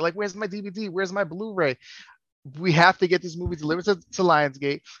understand. They're like, where's my DVD? Where's my Blu-ray? We have to get this movie delivered to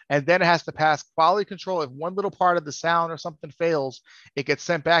Lionsgate, and then it has to pass quality control. If one little part of the sound or something fails, it gets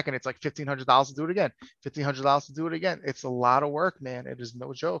sent back, and it's like $1,500 to do it again. $1,500 to do it again. It's a lot of work, man. It is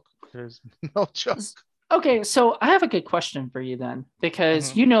no joke. It is no joke. Okay, so I have a good question for you then,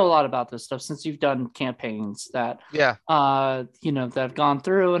 because you know a lot about this stuff since you've done campaigns that that have gone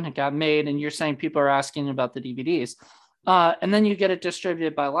through and got made, and you're saying people are asking about the DVDs, and then you get it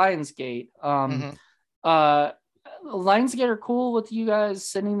distributed by Lionsgate. Lionsgate are cool with you guys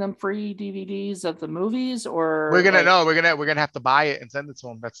sending them free DVDs of the movies, or we're gonna have to buy it and send it to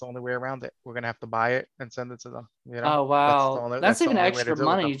them. That's the only way around it. We're gonna have to buy it and send it to them. Oh wow, that's even extra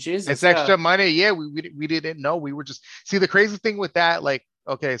money. Jesus, it's extra money. Yeah, we didn't know. We were just see the crazy thing with that. Like,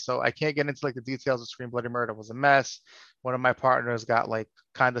 okay, so I can't get into like the details of Scream Bloody Murder. It was a mess. One of my partners got like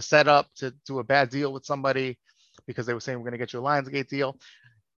kind of set up to do a bad deal with somebody because they were saying we're gonna get you a Lionsgate deal.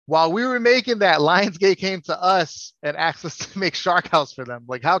 while we were making that, Lionsgate came to us and asked us to make Shark House for them.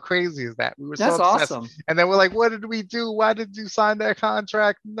 Like, how crazy is that? We were so That's obsessed. awesome. And then we're like, what did we do? Why did you sign that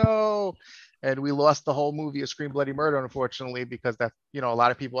contract? No. And we lost the whole movie of Scream Bloody Murder, unfortunately, because that, a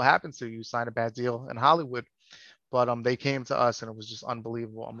lot of people happen to you sign a bad deal in Hollywood. But they came to us and it was just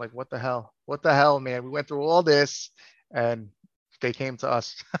unbelievable. I'm like, what the hell? What the hell, man? We went through all this and they came to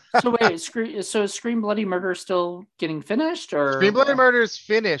us. So wait, is Scream Bloody Murder still getting finished Scream Bloody or? Murder is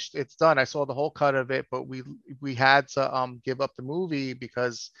finished. It's done. I saw the whole cut of it, but we had to give up the movie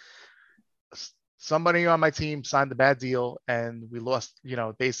because somebody on my team signed the bad deal and we lost,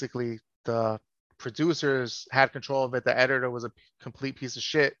 basically the producers had control of it. The editor was a complete piece of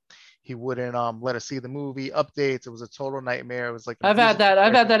shit. He wouldn't let us see the movie updates. It was a total nightmare. It was like I've had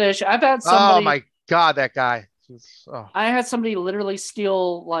that issue. I've had oh somebody. my god, that guy. I had somebody literally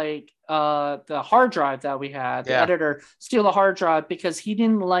steal like the hard drive that we had. The editor steal the hard drive because he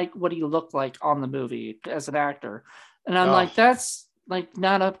didn't like what he looked like on the movie as an actor, and I'm like, that's like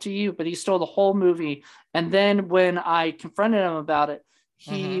not up to you. But he stole the whole movie, and then when I confronted him about it,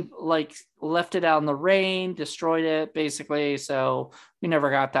 he like left it out in the rain, destroyed it basically. So we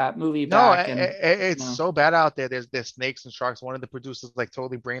never got that movie back. No, it's so bad out there. There's snakes and sharks. One of the producers like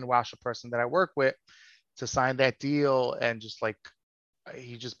totally brainwashed a person that I work with to sign that deal, and just like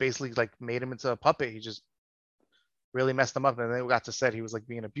he just basically like made him into a puppet. He just really messed him up, and then we got to set he was like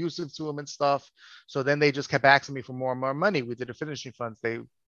being abusive to him and stuff. So then they just kept asking me for more and more money. We did the finishing funds. They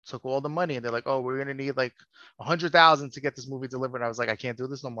took all the money and they're like, oh, we're gonna need like 100,000 to get this movie delivered. And I was like, I can't do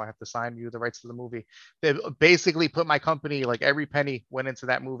this no more. I have to sign you the rights to the movie. They basically put my company, like every penny went into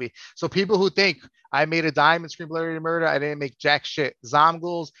that movie. So people who think I made a dime in Scream Bloody Murder, I didn't make jack shit.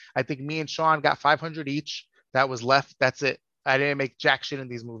 Zomgles, I think me and Sean got 500 each. That was left. That's it. I didn't make jack shit in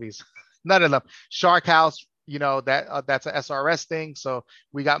these movies. None of them. Shark House, that's a SRS thing. So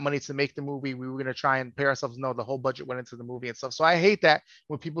we got money to make the movie. We were going to try and pay ourselves. No, the whole budget went into the movie and stuff. So I hate that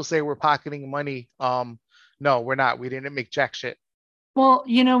when people say we're pocketing money. No, we're not. We didn't make jack shit. Well,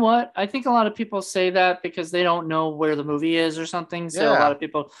 you know what? I think a lot of people say that because they don't know where the movie is or something. So a lot of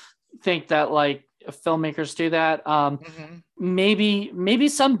people think that like filmmakers do that. Maybe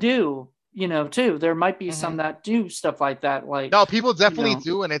some do, too. There might be some that do stuff like that. Like, no, people definitely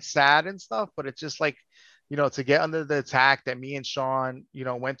do. And it's sad and stuff, but it's just like, to get under the attack that me and Sean,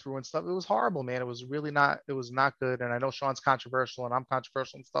 went through and stuff, it was horrible, man. It was not good. And I know Sean's controversial and I'm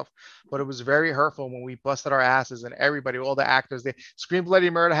controversial and stuff, but it was very hurtful when we busted our asses and everybody, all the actors, they Scream Bloody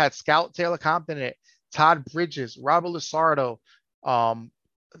Murder had Scout Taylor Compton in it, Todd Bridges, Robert Lusardo,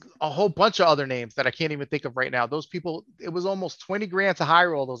 a whole bunch of other names that I can't even think of right now. Those people, it was almost 20 grand to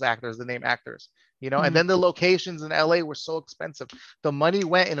hire all those actors, the name actors, and then the locations in LA were so expensive. The money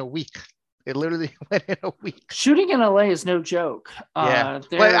went in a week. It literally went in a week. Shooting in LA is no joke. But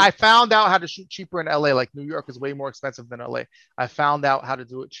I found out how to shoot cheaper in LA. Like New York is way more expensive than LA. I found out how to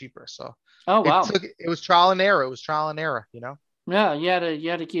do it cheaper. So it was trial and error. It was trial and error, Yeah, you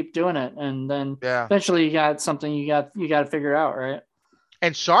had to keep doing it, and then eventually you got something you got to figure out, right?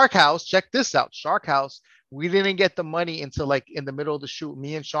 And Shark House, check this out. Shark House, we didn't get the money until like in the middle of the shoot.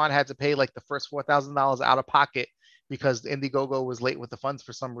 Me and Sean had to pay like the first $4,000 out of pocket because Indiegogo was late with the funds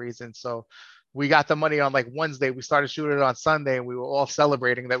for some reason. So we got the money on like Wednesday. We started shooting it on Sunday and we were all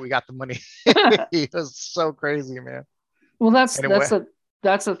celebrating that we got the money. It was so crazy, man. Well, that's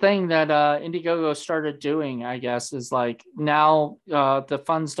the thing that Indiegogo started doing, I guess, is like now the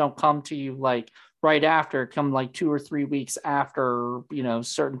funds don't come to you like right after, come like 2 or 3 weeks after,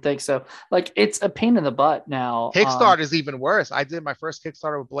 certain things. So like it's a pain in the butt now. Kickstarter is even worse. I did my first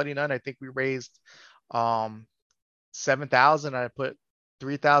Kickstarter with Bloody Nun. I think we raised 7,000. I put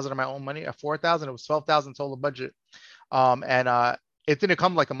 3,000 of my own money, 4,000. It was 12,000 total budget. And it didn't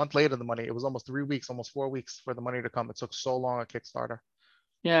come like a month later, the money. It was almost 3 weeks, almost 4 weeks for the money to come. It took so long on Kickstarter.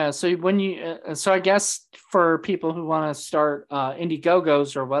 Yeah. So so I guess for people who want to start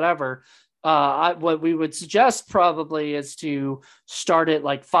Indiegogos or whatever, what we would suggest probably is to start it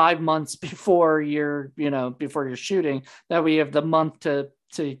like 5 months before you're shooting. That we have the month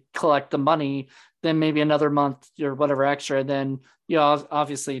to collect the money, then maybe another month or whatever extra. Then,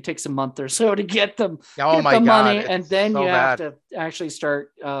 obviously it takes a month or so to get the money. And then you have to actually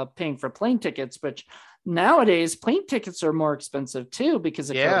start paying for plane tickets, which nowadays plane tickets are more expensive too because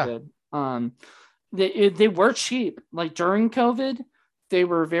of COVID. They were cheap. Like during COVID, they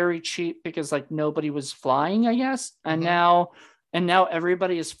were very cheap because like nobody was flying, I guess. And now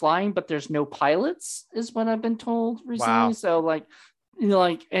everybody is flying, but there's no pilots is what I've been told recently. Wow. So like,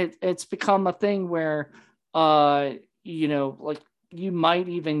 it's become a thing where, like you might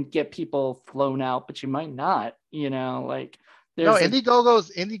even get people flown out, but you might not, like No, there's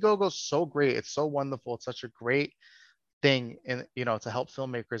a Indiegogo's so great. It's so wonderful. It's such a great thing, and to help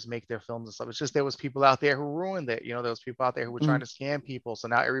filmmakers make their films and stuff. It's just there was people out there who ruined it. There was people out there who were trying mm, to scam people. So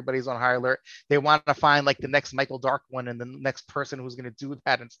now everybody's on high alert. They want to find like the next Michael Dark one and the next person who's going to do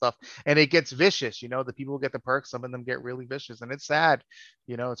that and stuff. And it gets vicious. The people who get the perks, some of them get really vicious, and it's sad.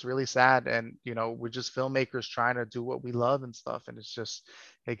 It's really sad. And we're just filmmakers trying to do what we love and stuff. And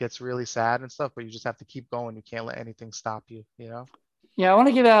it gets really sad and stuff. But you just have to keep going. You can't let anything stop you. yeah, I want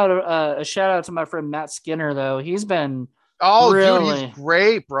to give out a shout out to my friend Matt Skinner though. He's been Oh, dude, he's really,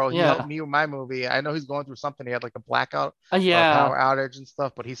 great, bro. He helped yeah, me with my movie. I know he's going through something. He had like a blackout, yeah, power outage and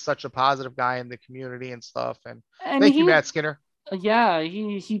stuff, but he's such a positive guy in the community and stuff. And and thank you, he Matt Skinner. yeah,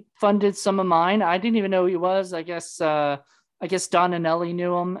 he funded some of mine. I didn't even know who he was. I guess Don and Ellie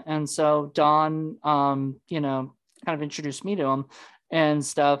knew him, and so Don kind of introduced me to him and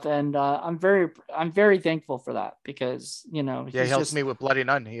stuff. And I'm very thankful for that because Yeah, he he's helps just me with Bloody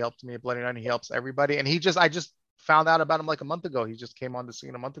Nun. He helped me with Bloody Nun. He helps everybody. And I just found out about him like a month ago. He just came on the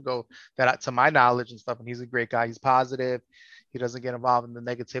scene a month ago, that to my knowledge and stuff. And he's a great guy. He's positive. He doesn't get involved in the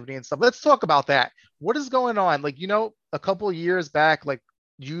negativity and stuff. Let's talk about that. What is going on? Like, a couple of years back, like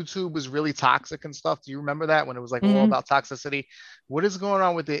YouTube was really toxic and stuff. Do you remember that when it was like all mhm. about toxicity? What is going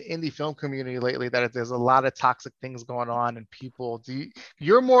on with the indie film community lately? That there's a lot of toxic things going on, and people.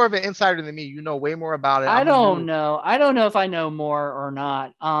 You're more of an insider than me. You know way more about it. I I'm don't new. know. I don't know if I know more or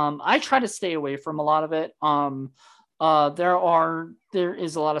not. I try to stay away from a lot of it. There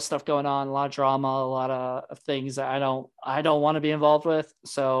is a lot of stuff going on, a lot of drama, a lot of things that I don't want to be involved with.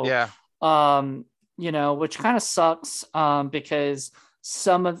 So, Yeah. which kind of sucks. Because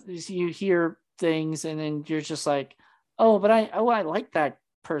some of these you hear things and then you're just like, oh, but I like that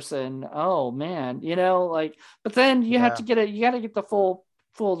person. Oh man, like, but then you have Yeah. to you got to get the full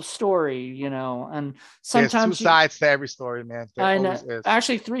story, and There's two sometimes sides to every story, man. There I know, always is.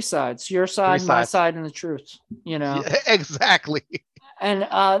 actually three sides, your Three side, my sides. side, and the truth, Yeah, exactly. and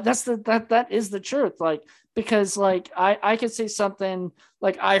that is the truth, like, because like I could say something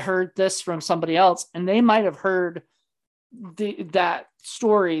like I heard this from somebody else and they might have heard that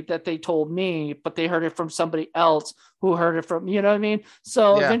story that they told me, but they heard it from somebody else who heard it from, what I mean?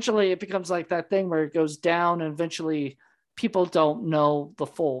 So Yeah. eventually it becomes like that thing where it goes down and eventually people don't know the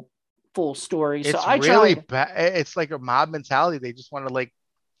full story. So It's I really tried. bad. It's like a mob mentality. They just want to like,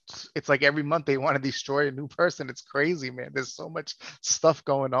 it's like every month they want to destroy a new person. It's crazy, man. There's so much stuff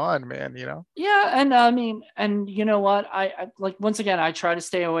going on, man. Yeah, and I mean, and you know what? I like, once again, I try to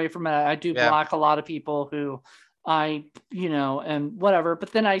stay away from it. I do Yeah. block a lot of people who and whatever,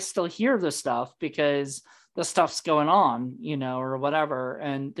 but then I still hear the stuff because the stuff's going on, or whatever.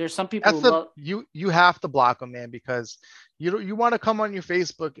 And there's some people That's who the love. you have to block them, man, because you want to come on your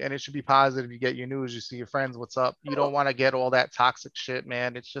Facebook and it should be positive. You get your news, you see your friends, what's up. You don't want to get all that toxic shit,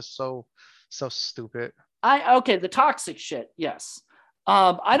 man. It's just so stupid. Okay, the toxic shit, yes.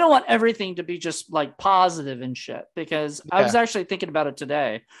 I don't want everything to be just like positive and shit because I was Yeah. actually thinking about it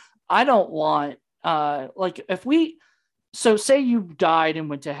today. I don't want like if we so say you died and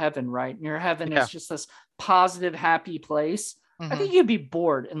went to heaven, right? And your heaven is Yeah. just this positive, happy place. I Hmm. think you'd be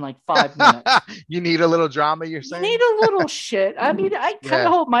bored in like 5 minutes. You need a little drama, you're You need saying? a little shit. I mean, I kind of Yeah.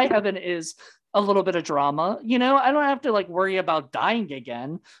 hope my heaven is a little bit of drama. I don't have to like worry about dying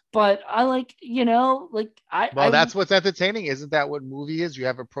again, but I like, like Well, that's what's entertaining. Isn't that what movie is? You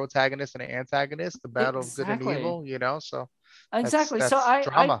have a protagonist and an antagonist, the battle of good and exactly, evil. So that's exactly. So that's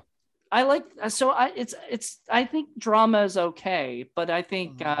drama. I like, so I think drama is okay, but I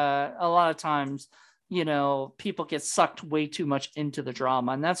think Mhm. a lot of times, people get sucked way too much into the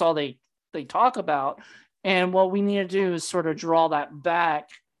drama, and that's all they talk about. And what we need to do is sort of draw that back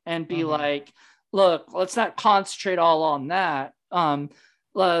and be Mhm. like, look, let's not concentrate all on that.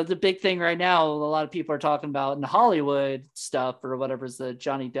 The big thing right now, a lot of people are talking about in Hollywood stuff or whatever is the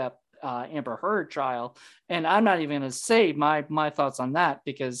Johnny Depp Amber Heard trial, and I'm not even going to say my thoughts on that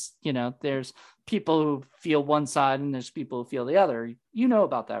because there's people who feel one side and there's people who feel the other. You know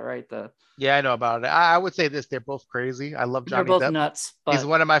about that, right? Yeah, I know about it. I would say this: they're both crazy. I love They're Johnny both Depp. nuts, He's but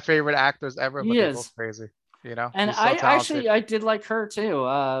one of my favorite actors ever, but he they're both is. crazy. And He's so talented. I did like her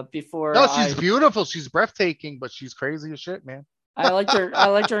too. Before No, she's beautiful. She's breathtaking, but she's crazy as shit, man. I liked her. I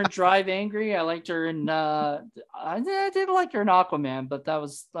liked her in Drive Angry. I liked her in. I didn't like her in Aquaman, but that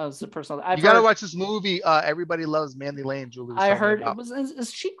was the personal. You gotta watch this movie. Everybody loves Mandy Lane. Julie was I telling me heard it about. was.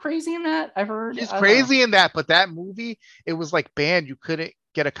 Is she crazy in that? I've heard. She's I don't know. crazy in that, but that movie, it was like banned. You couldn't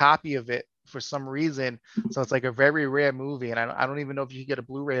get a copy of it for some reason. So it's like a very rare movie, and I don't even know if you can get a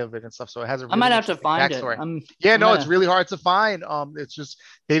Blu-ray of it and stuff. So it has a I really might have to interesting find it. backstory. I'm No, it's gonna. really hard to find. It's just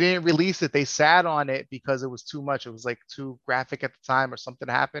they didn't release it. They sat on it because it was too much. It was like too graphic at the time, or something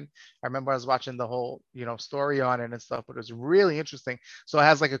happened. I remember I was watching the whole, story on it and stuff, but it was really interesting. So it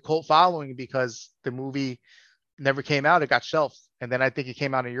has like a cult following because the movie never came out. It got shelved, and then I think it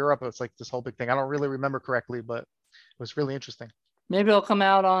came out in Europe. It's like this whole big thing. I don't really remember correctly, but it was really interesting. Maybe it'll come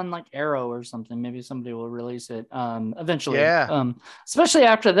out on like Arrow or something. Maybe somebody will release it eventually. Yeah. Especially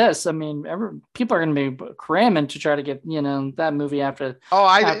after this. I mean, people are going to be cramming to try to get that movie after. Oh,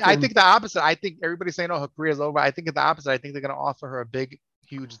 I after. think the opposite. I think everybody's saying, "Oh, her career's over." I think it's the opposite. I think they're gonna offer her a big,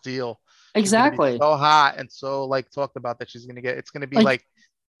 huge deal. She's gonna be Exactly. so hot and so like talked about that she's gonna get. It's gonna be Like like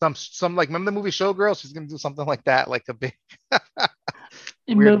some like, remember the movie Showgirls? She's gonna do something like that, like a big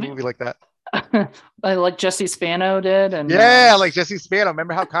weird movie, movie like that. like Jesse Spano did, and Yeah, like Jesse Spano.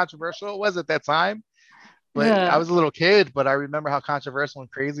 Remember how controversial it was at that time? But I yeah, was a little kid, but I remember how controversial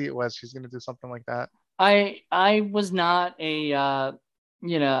and crazy it was. She's gonna do something like that. I was not a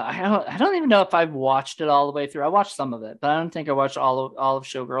I don't even know if I've watched it all the way through. I watched some of it, but I don't think I watched all of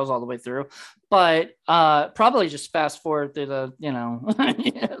Showgirls all the way through. But probably just fast forward through the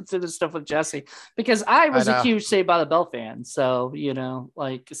through the stuff with Jesse, because I I was a know. huge Saved by the Bell fan. So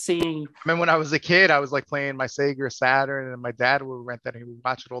like seeing. I remember when I was a kid, I was like playing my Sega or Saturn, and my dad would rent that and he would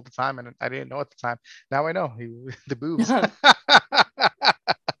watch it all the time. And I didn't know at the time. Now I know the boobs,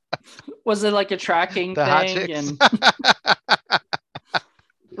 Was it like a tracking the hot thing? chicks. And I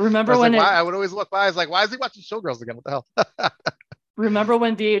remember was like, when why? it I would always look by. I was like, why is he watching Showgirls again? What the hell? remember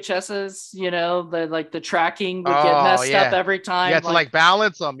when VHSs, the tracking would get Oh messed up yeah, every you time, had to like. like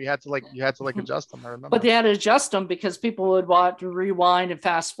balance them. You had to like adjust them. I But remember. they had to adjust them because people would want to rewind and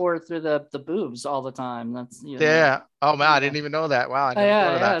fast forward through the boobs all the time. That's Yeah. Oh man, I yeah. didn't even know that. Wow, I Oh, never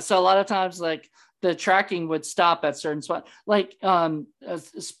thought yeah, of yeah. that. So a lot of times, like the tracking would stop at certain spots. Like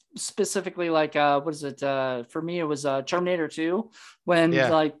specifically, like what is it? For me, it was Terminator 2, when Yeah.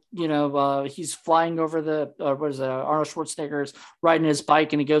 like he's flying over the what is it? Arnold Schwarzenegger's riding his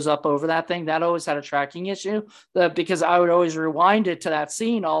bike and he goes up over that thing. That always had a tracking issue. Because I would always rewind it to that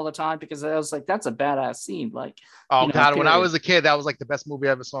scene all the time because I was like, that's a badass scene. Like Oh God, when I period. was a kid, that was like the best movie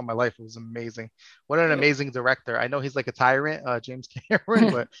I ever saw in my life. It was amazing. What an amazing director. I know he's like a tyrant, James Cameron,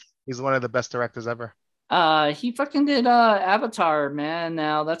 but he's one of the best directors ever. He fucking did Avatar, man.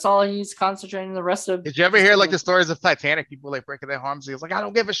 Now that's all he's concentrating the rest of Did you ever his hear like career. the stories of Titanic? People like breaking their arms. He was like, I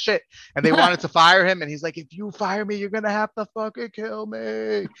don't give a shit. And they wanted to fire him. And he's like, if you fire me, you're gonna have to fucking kill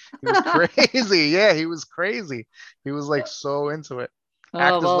me. He was crazy. Yeah, he was crazy. He was like so into it. Oh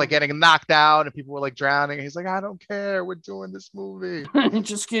Actors were like well, getting knocked out and people were like drowning. He's like, I don't care. We're doing this movie.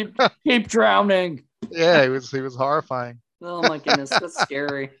 just keep drowning. Yeah, he was horrifying. Oh my goodness, that's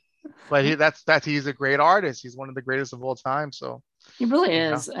scary. But that's he's a great artist. He's one of the greatest of all time. So, He really you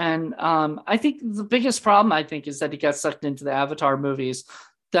know, is, and I think the biggest problem is that he got sucked into the Avatar movies.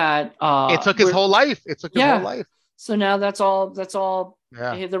 That it took his were whole life. It took his whole yeah. life. So now that's all.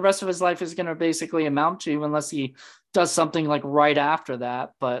 Yeah. The rest of his life is going to basically amount to, unless he does something like right after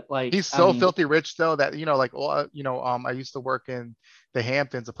that. But like, He's I so mean, filthy rich though that like all I used to work in the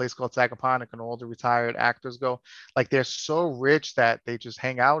Hamptons, a place called Sagaponack, and all the retired actors go. Like they're so rich that they just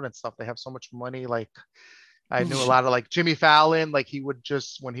hang out and stuff. They have so much money. Like I knew a lot of like Jimmy Fallon. Like he would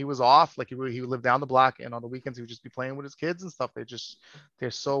just, when he was off, like he would live down the block, and on the weekends he would just be playing with his kids and stuff. They're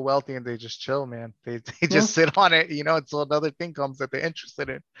so wealthy and they just chill, man. They yeah, just sit on it, until another thing comes that they're interested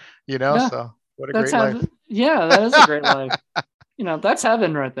in, yeah, So what a that's great life. how. Yeah, that is a great life. That's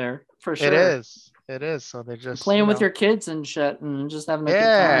heaven right there for It sure. is. It is. So they just, Playing with your kids and shit, and just having a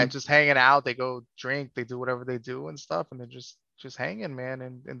good yeah, time. just hanging out. They go drink, they do whatever they do and stuff, and they're just hanging, man,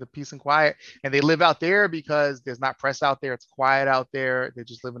 in the peace and quiet. And they live out there because there's not press out there. It's quiet out there. They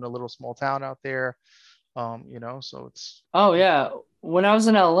just live in a little small town out there. So Oh it's yeah, when I was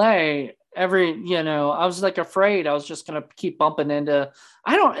in LA, I was like afraid I was just gonna keep bumping into.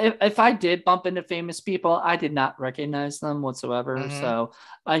 I don't if I did bump into famous people, I did not recognize them whatsoever. hmm So,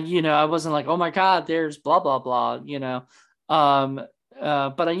 I wasn't like, oh my god, there's blah blah blah. Um,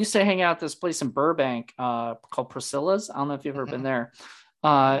 but I used to hang out at this place in Burbank, called Priscilla's. I don't know if you've ever been hmm there.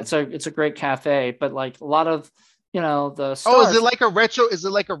 hmm It's a great cafe, but like a lot of the Oh, is it stars. like a retro? Is it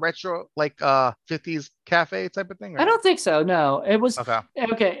like a retro, like 50s cafe type of thing, or I no? don't think so. No, it was Okay.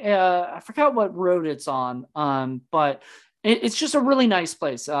 okay. I forgot what road it's on. But it's just a really nice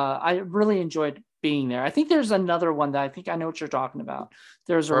place. I really enjoyed being there. I think there's another one that I think I know what you're talking about.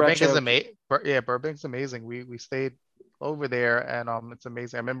 There's a Burbank is retro. amazing. Yeah, Burbank's amazing. We stayed over there, and it's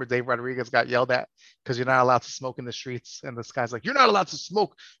amazing. I remember Dave Rodriguez got yelled at because you're not allowed to smoke in the streets, and this guy's like, "You're not allowed to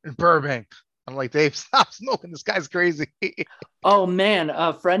smoke in Burbank." I'm like, Dave, stop smoking. This guy's crazy. Oh man,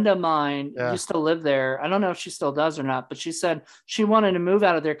 a friend of mine Yeah. used to live there. I don't know if she still does or not, but she said she wanted to move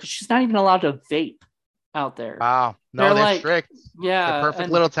out of there because she's not even allowed to vape out there. Wow. No, They're they're like, strict. The yeah, perfect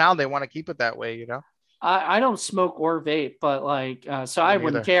and little town. They want to keep it that way, you know? I don't smoke or vape, but like, so Me I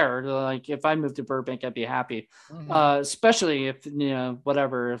wouldn't neither. care. Like, if I moved to Burbank, I'd be happy. Mhm. Especially if,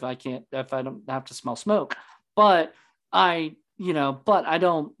 whatever, if I don't have to smell smoke. But but I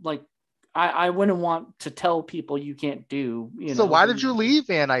don't like, I wouldn't want to tell people you can't do, So why did you leave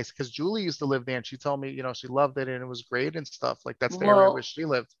Van Nuys? Because Julie used to live there and she told me, she loved it and it was great and stuff. Like that's the area where Well, she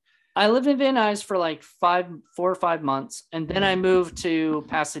lived. I lived in Van Nuys for like 4 or 5 months, and then I moved to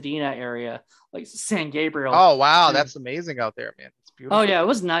Pasadena area, like San Gabriel. Oh wow, that's amazing out there, man. It's Oh beautiful. yeah, it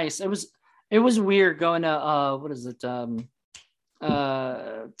was nice. It was weird going to what is it to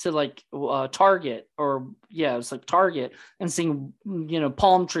like Target, or yeah, it was like Target, and seeing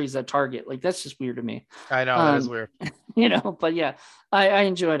palm trees at Target. Like that's just weird to me. I know that is weird. But yeah, I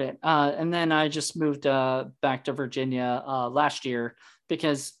enjoyed it. And then I just moved back to Virginia last year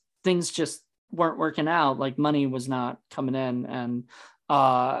because things just weren't working out. Like money was not coming in, and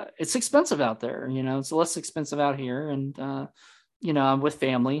it's expensive out there. It's less expensive out here, and I'm with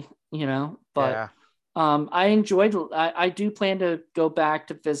family. But Yeah. I enjoyed. I do plan to go back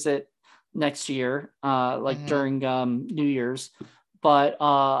to visit next year, like Mhm. during New Year's, but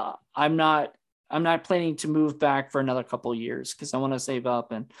I'm not. I'm not planning to move back for another couple of years because I want to save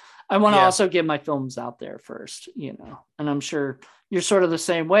up, and I want to Yeah. also get my films out there first. And I'm sure you're sort of the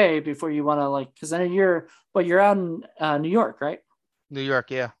same way before you want to, like, because then you're out in New York, right? New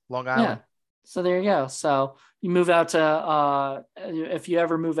York, yeah. Long Yeah. Island. So there you go. So you move out to if you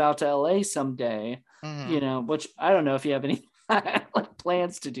ever move out to LA someday, Mhm. which I don't know if you have any like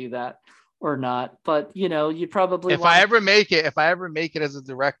plans to do that or not, but you probably If I want. ever make it, if I ever make it as a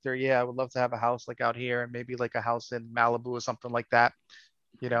director, yeah, I would love to have a house like out here and maybe like a house in Malibu or something like that.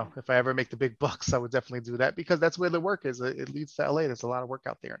 If I ever make the big bucks, I would definitely do that because that's where the work is. It leads to LA. There's a lot of work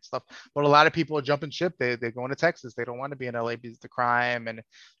out there and stuff. But a lot of people are jumping ship. They're going to Texas. They don't want to be in LA because of the crime and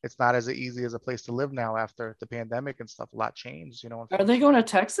it's not as easy as a place to live now after the pandemic and stuff. A lot changed, Are they going to unfortunately.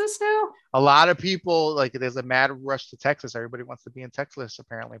 Texas now? A lot of people like there's a mad rush to Texas. Everybody wants to be in Texas,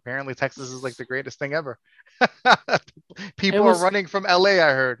 apparently. Apparently, Texas is like the greatest thing ever. It People are was running from LA,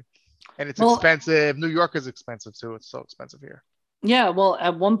 I heard. And it's well, expensive. New York is expensive too. It's so expensive here. yeah. Well,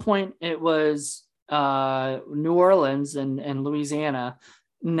 at one point it was New Orleans and Louisiana.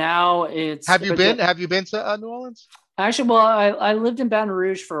 Now it's Have you been? Have you been to New Orleans? actually, well, I lived in Baton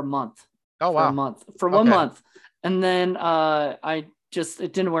Rouge for a month, Oh wow. for one Okay. month, and then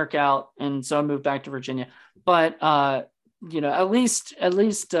it didn't work out, and so I moved back to Virginia. But at least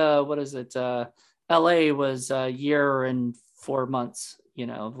what is it? LA was a year and 4 months,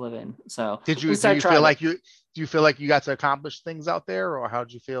 of living. So Did at you least do I you feel tried it. like you do you feel like you got to accomplish things out there, or how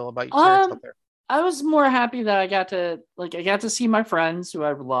did you feel about your experience out Um, there? I was more happy that I got to see my friends who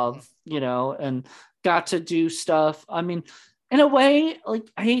I Mhm. love, and got to do stuff. I mean, in a way, like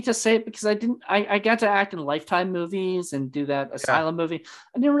I hate to say it because I got to act in Lifetime movies and do that Yeah. Asylum movie.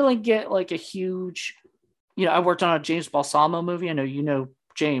 I didn't really get like a huge, I worked on a James Balsamo movie. I know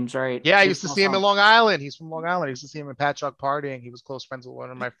James, right? Yeah, I James used to see him in Balsamo. Long Island. He's from Long Island. I used to see him in Patchogue partying. He was close friends with one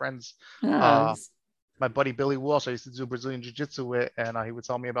of my friends, Yeah, uh, my buddy Billy Walsh. I used to do Brazilian Jiu Jitsu with, and he would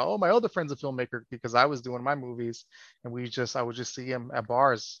tell me about, oh, my other friend's a filmmaker because I was doing my movies, and I would just see him at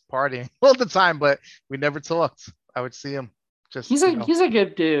bars partying all the time, but we never talked. I would see him just, he's a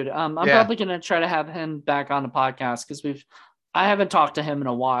good dude. I'm yeah, probably gonna try to have him back on the podcast because I haven't talked to him in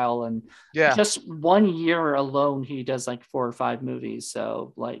a while, and yeah. just 1 year alone, he does like 4 or 5 movies.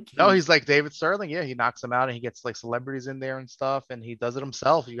 So like No, he's like David Sterling. Yeah, he knocks them out and he gets like celebrities in there and stuff, and he does it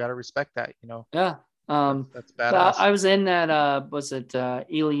himself. You got to respect that. yeah. That's So badass. I was in that. Was it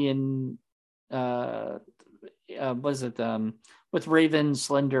Alien? Uh, was it with Raven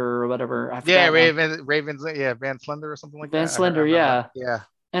Slender or whatever? I Yeah, forgot. Ravens, yeah, Van Slender or something like Van that. I Slender, remember. yeah. Yeah.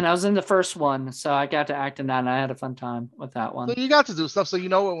 And I was in the first one, so I got to act in that, and I had a fun time with that So one. you got to do stuff. So you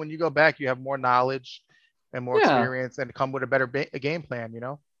know what? When you go back, you have more knowledge and more Yeah. experience, and come with a better a game plan.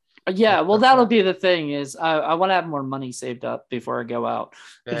 Yeah, well, That's that'll smart. be the thing is I want to have more money saved up before I go out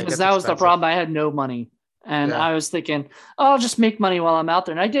Yeah, it because gets that was the expensive. problem. I had no money, and Yeah. I was thinking, oh, I'll just make money while I'm out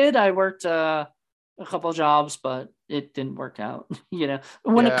there. And I did. I worked a couple of jobs, but it didn't work out.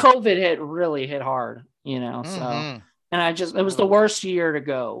 When the Yeah. COVID hit, really hit hard. So, Mm-hmm. and it was the Mm. worst year to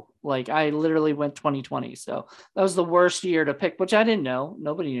go. Like I literally went 2020, so that was the worst year to pick, which I didn't know.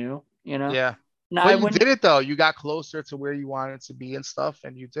 Nobody knew. Yeah. No, I But you wouldn't. did it though. You got closer to where you wanted to be and stuff,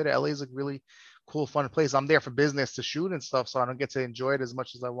 and you did it. LA is a really cool, fun place. I'm there for business to shoot and stuff, so I don't get to enjoy it as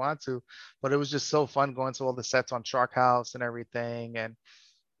much as I want to. But it was just so fun going to all the sets on Shark House and everything, and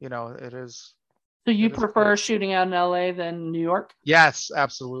it is So you it is cool. prefer shooting out in LA than New York? Yes,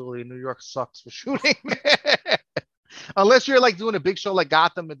 absolutely. New York sucks for shooting, unless you're like doing a big show like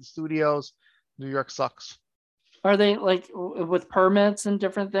Gotham at the studios. New York sucks. Are they like with permits and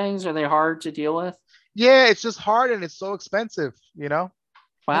different things? Are they hard to deal with? Yeah, it's just hard and it's so expensive, you know?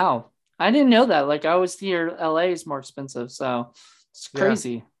 Wow. I didn't know that. Like I always hear LA is more expensive, so it's Yeah.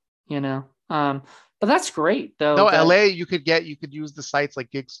 crazy, you know. But that's great though No, that LA, you could use the sites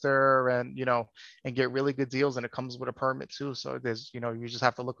like Gigster and get really good deals, and it comes with a permit too. So you just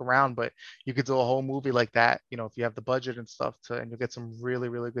have to look around, but you could do a whole movie like that, if you have the budget and stuff and you'll get some really,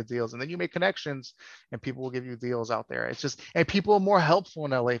 really good deals. And then you make connections and people will give you deals out there. And people are more helpful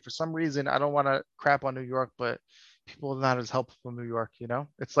in LA for some reason. I don't want to crap on New York, but people are not as helpful in New York,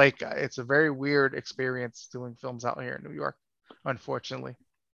 It's like it's a very weird experience doing films out here in New York, unfortunately.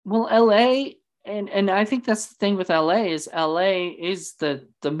 well LA and I think that's the thing with LA is the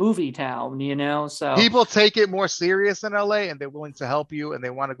movie town, you know. So People take it more serious in LA and they're willing to help you and they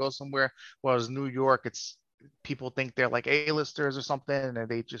want to go somewhere. Whereas New York, it's people think they're like A-listers or something and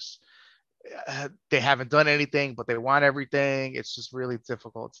they haven't done anything, but they want everything. It's just really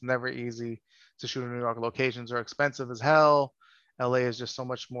difficult. It's never easy to shoot in New York. Locations are expensive as hell. LA is just so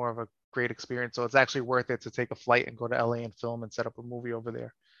much more of a great experience. So it's actually worth it to take a flight and go to LA and film and set up a movie over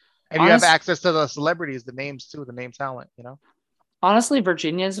there. And you have honest access to the celebrities, the names too, the name talent. honestly,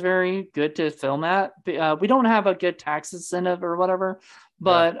 Virginia is very good to film at. We don't have a good tax incentive or whatever,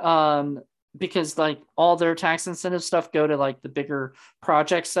 Yeah. but because like all their tax incentive stuff go to like the bigger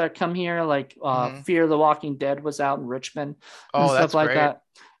projects that come here, like Hmm. Fear the Walking Dead was out in Richmond and Oh, stuff that's like great.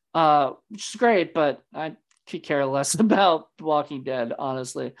 that, which is great. But I could care less about Walking Dead,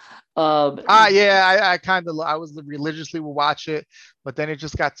 honestly. Um, Yeah, I was religiously would watch it, but then it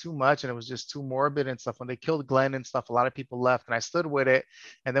just got too much and it was just too morbid and stuff. When they killed Glenn and stuff, a lot of people left and I stood with it.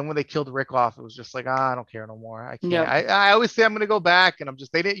 And then when they killed Rick off, it was just like, I don't care no more. I can't. yep. I always say I'm gonna go back and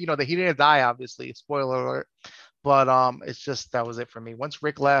they didn't, he didn't die, obviously. Spoiler alert. But it's just that was it for me. Once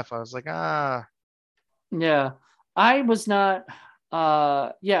Rick left, I was like, Yeah. I was not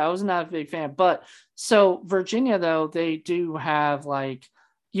I was not a big fan. But so Virginia though, they do have like,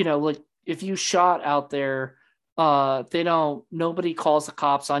 like if you shot out there, they don't nobody calls the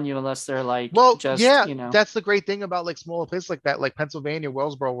cops on you unless they're like well, just, yeah, that's the great thing about like smaller places like that, like Pennsylvania,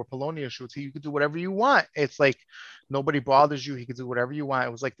 Wellsboro, where Polonia shoots. You could do whatever you want. It's like nobody bothers you. He could do whatever you want.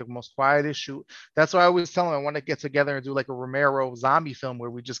 It was like the most quietest shoot. That's why I always tell him I want to get together and do like a Romero zombie film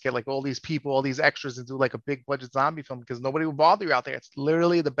where we just get like all these people, all these extras, and do like a big budget zombie film because nobody will bother you out there. It's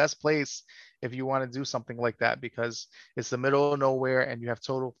literally the best place if you want to do something like that because it's the middle of nowhere and you have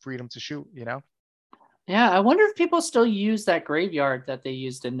total freedom to shoot. yeah, I wonder if people still use that graveyard that they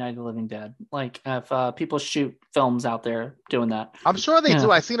used in Night of the Living Dead. Like if people shoot films out there doing that. I'm sure they Yeah.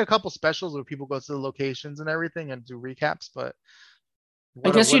 do. I've seen a couple specials where people go to the locations and everything and do recaps, but I what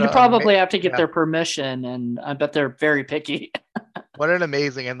a guess what you'd a probably have to get yeah, their permission, and I bet they're very picky. what an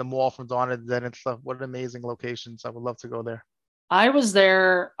amazing and the mall from Dawn of the Dead and stuff. What an amazing locations. I would love to go there. I was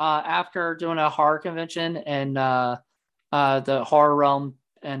there after doing a horror convention and the horror realm,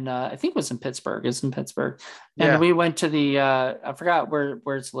 and I think it was in Pittsburgh. It's in Pittsburgh, and Yeah. we went to the I forgot where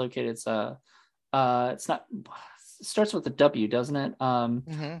it's located. It's not. It starts with a W, doesn't it?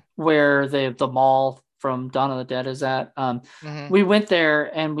 Hmm. Where the mall from Dawn of the Dead is at. Hmm. We went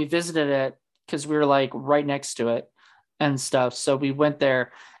there and we visited it because we were like right next to it and stuff. So we went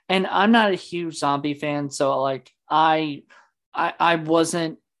there, and I'm not a huge zombie fan, so like I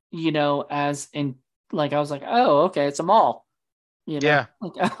wasn't, as in like I was like, oh, okay, it's a mall, Yeah.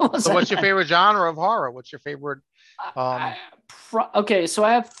 like I So wasn't. what's your favorite genre of horror? What's your favorite um Okay, so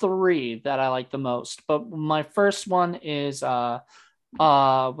I have three that I like the most, but my first one is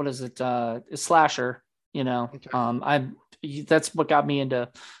what is it? Slasher. okay. I that's what got me into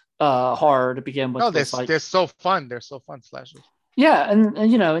horror to begin No, with was like they're so fun. They're so fun slashers. yeah, and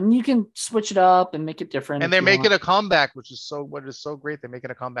and you can switch it up and make it different And if they're you want. making a comeback, which is so great. They're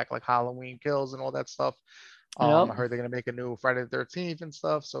making a comeback like Halloween Kills and all that stuff. I Yep. heard they're gonna make a new Friday the 13th and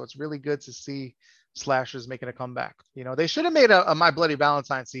stuff. So it's really good to see slashers making a comeback. They should have made a My Bloody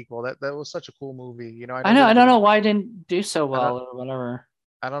Valentine sequel. That was such a cool movie. I I know know. they I didn't don't really. know why it didn't do so I don't. well or whatever.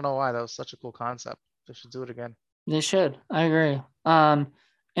 I don't know why. That was such a cool concept. They should do it again. They should. I agree.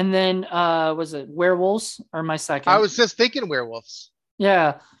 And then was it werewolves or my I second? was just thinking werewolves.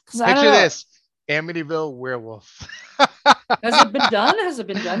 Yeah, because I don't Picture know. this. Amityville Werewolf. Has it been done? Has it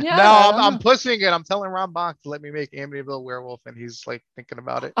been done No, yet? I don't I'm know. pushing it. I'm telling Ron Bonk to let me make Amityville Werewolf, and he's like thinking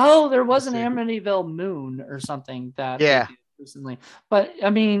about it. Oh, there We'll was an see. Amityville Moon or something that they Yeah, did recently. But I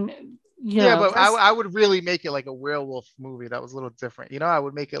mean, yeah, but that's I would really make it like a werewolf movie that was a little different. I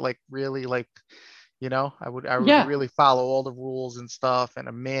would make it like really like, I would yeah, really follow all the rules and stuff, and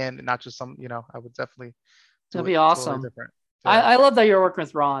a man, not just some. I would definitely that'd do be it totally awesome. different. I, Yeah, I love that you're working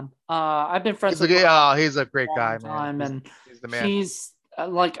with Ron. I've been friends he's a with good. Ron Oh, he's a a great long guy, man. time, He's and he's the man. he's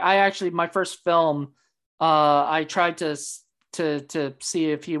like I actually my first film. I tried to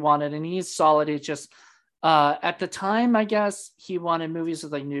see if he wanted, and he's solid. He's just at the time, I guess he wanted movies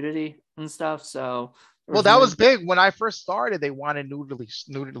with like nudity and stuff. So there Well, was that was nudity. big when I first started. They wanted nudity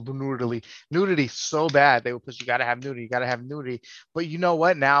so bad. They would push, you gotta have nudity, you gotta have nudity. But you know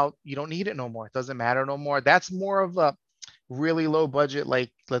what? Now you don't need it no more. It doesn't matter no more. That's more of a really low budget,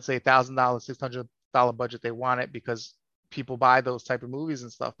 like let's say $1,000, $600 budget. They want it because people buy those type of movies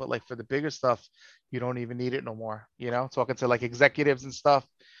and stuff. But like for the bigger stuff, you don't even need it no more. Talking to like executives and stuff,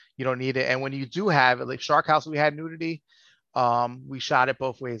 you don't need it. And when you do have it, like Shark House, we had nudity. We shot it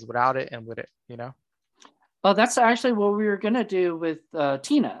both ways, without it and with it. Oh, that's actually what we were gonna do with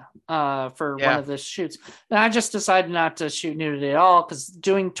Tina for one Yeah. of the shoots. And I just decided not to shoot nudity at all because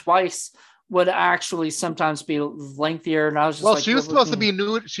doing twice would actually sometimes be lengthier. And I was just Well, like, she what was would supposed to be? be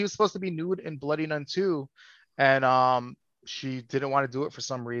nude. She was supposed to be nude in Bloody Nun 2, and she didn't want to do it for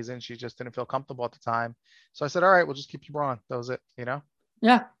some reason. She just didn't feel comfortable at the time. So I said, "All right, we'll just keep you on." That was it.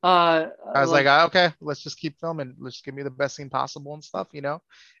 Yeah, I was like, like "Okay, let's just keep filming. Let's just give me the best scene possible and stuff. And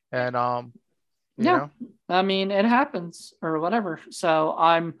you yeah, know, I mean it happens or whatever. So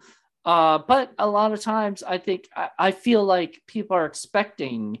I'm, but a lot of times I think I feel like people are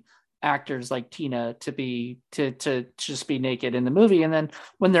expecting actors like Tina to be to just be naked in the movie, and then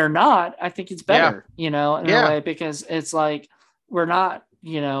when they're not, I think it's yeah, better, in a yeah, way because it's like we're not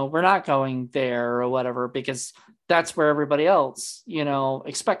going there or whatever because that's where everybody else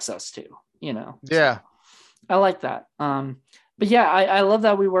expects us to, yeah. so. I like that. But yeah, I love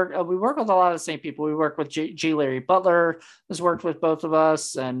that we work with a lot of the same people. We work with G. Larry Butler has worked with both of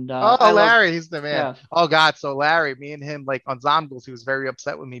us, and Oh, I love, Larry, he's the man. yeah. Oh God, so Larry, me and him, like on Zomgles, he was very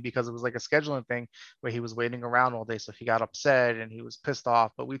upset with me because it was like a scheduling thing where he was waiting around all day, so he got upset and he was pissed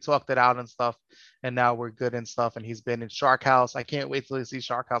off. But we talked it out and stuff, and now we're good and stuff. And he's been in Shark House. I can't wait till he sees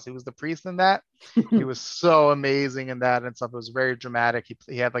Shark House. He was the priest in that. He was so amazing in that and stuff. It was very dramatic.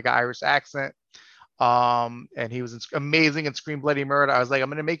 He had like an Irish accent. And he was amazing in Scream Bloody Murder. I was like, I'm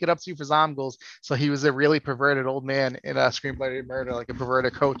gonna make it up to you for Zomgles. So he was a really perverted old man in Scream Bloody Murder, like a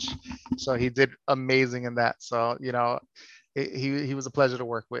perverted coach. So he did amazing in that. So he was a pleasure to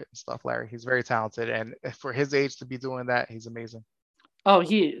work with and stuff. Larry, he's very talented, and for his age to be doing that, he's amazing. Oh,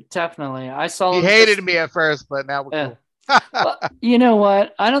 he definitely. I saw He him hated just. me at first, but now we're Uh, cool. well, you know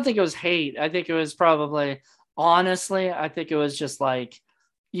what? I don't think it was hate. I think it was probably, honestly, I think it was just like,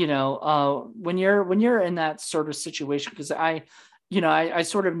 when you're in that sort of situation, because I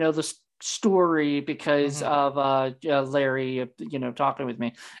sort of know the story because Hmm. of Larry, talking with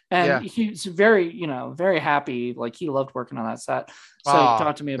me, and Yeah. he's very, very happy. Like he loved working on that set, so he Oh,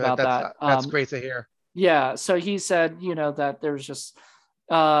 talked to me that, about that's that. that's great to hear. Yeah, so he said, that there was just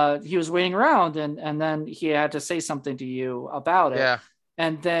he was waiting around, and then he had to say something to you about it, Yeah.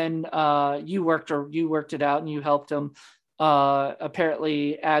 and then you worked it out and you helped him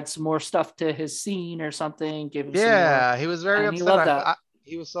apparently add some more stuff to his scene or something, give him some more, Yeah, he was very and he upset. loved that.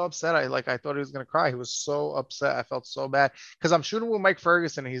 He was so upset. I thought he was gonna cry. He was so upset. I felt so bad because I'm shooting with Mike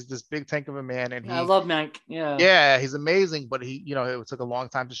Ferguson. And he's this big tank of a man, and I love Mike. Yeah. yeah, he's amazing. But it took a long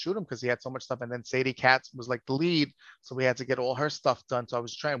time to shoot him because he had so much stuff. And then Sadie Katz was like the lead, so we had to get all her stuff done. So I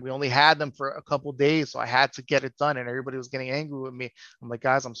was trying. We only had them for a couple days, so I had to get it done. And everybody was getting angry with me. I'm like,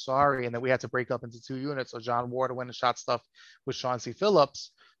 guys, I'm sorry. And then we had to break up into two units. So John Ward went and shot stuff with Sean C.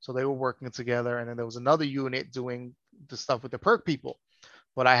 Phillips. So they were working together. And then there was another unit doing the stuff with the perk people.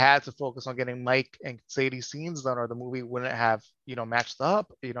 But I had to focus on getting Mike and Sadie scenes done, or the movie wouldn't have, matched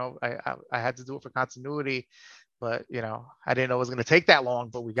up. I had to do it for continuity, but I didn't know it was going to take that long.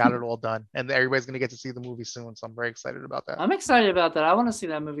 But we got it all done, and everybody's going to get to see the movie soon. So I'm very excited about that. I'm excited about that. I want to see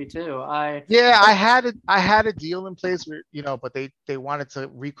that movie too. Yeah, I had a deal in place where, but they wanted to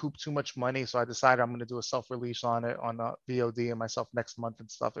recoup too much money, so I decided I'm going to do a self-release on it on VOD and myself next month and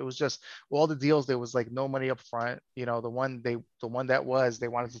stuff. It was just all the deals, there was like no money up front. The one that was, they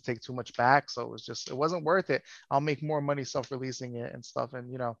wanted to take too much back, so it wasn't worth it. I'll make more money self-releasing it and stuff,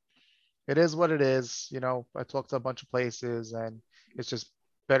 and it is what it is. I talked to a bunch of places, and it's just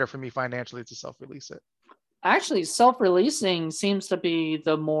better for me financially to self-release it. Actually, self-releasing seems to be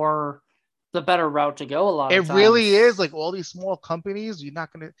the more the better route to go a lot of It really is. times. Like all these small companies, you're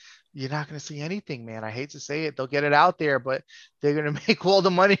not gonna see anything, man. I hate to say it. They'll get it out there, but they're gonna make all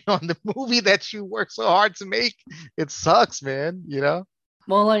the money on the movie that you work so hard to make. It sucks, man.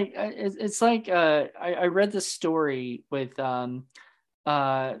 Well, like it's like I read this story with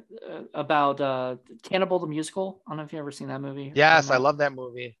uh about Cannibal the Musical. I don't know if you ever seen that movie or Yes, I not. love that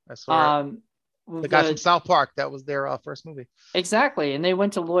movie. I swear. Um, The guy the from South Park, that was their first movie. Exactly, and they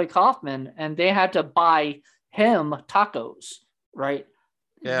went to Lloyd Kaufman and they had to buy him tacos, right?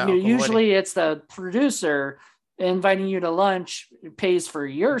 Yeah, Uncle Lloydie. Usually it's the producer inviting you to lunch pays for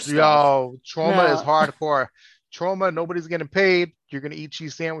your stuff. Yo, Trauma is No, hardcore. Trauma, nobody's getting paid. You're gonna eat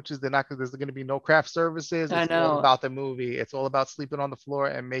cheese sandwiches. There's gonna be no craft services. I It's all know about the movie. It's all about sleeping on the floor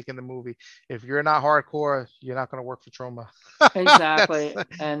and making the movie. If you're not hardcore, you're not gonna work for Trauma. That's exactly,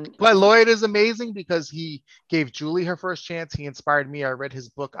 and But Lloyd is amazing because he gave Julie her first chance. He inspired me. I read his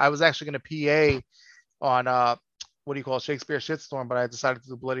book. I was actually gonna PA on what do you call it, Shakespeare Shitstorm, but I decided to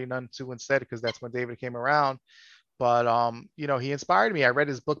do Bloody Nun 2 instead because that's when David came around. But he inspired me. I read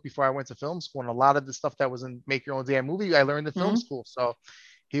his book before I went to film school, and a lot of the stuff that was in Make Your Own Damn Movie, I learned in film mhm. school. So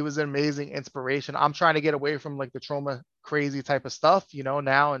he was an amazing inspiration. I'm trying to get away from like the Trauma crazy type of stuff,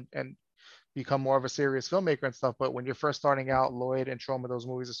 now and become more of a serious filmmaker and stuff. But when you're first starting out, Lloyd and Trauma, those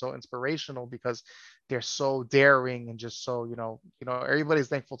movies are so inspirational because they're so daring and just so, everybody's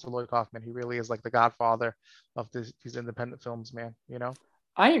thankful to Lloyd Kaufman. He really is like the godfather of these independent films, man.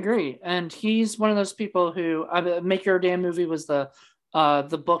 I agree, and he's one of those people who Make Your Damn Movie was the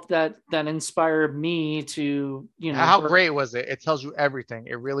book that inspired me to How work. great was it? It tells you everything.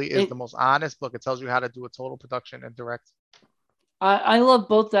 It really is the It most honest book. It tells you how to do a total production and direct. I love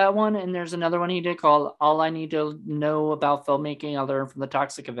both that one, and there's another one he did called All I Need to Know About Filmmaking I Learned from the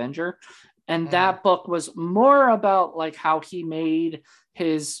Toxic Avenger. And Mhm. that book was more about like how he made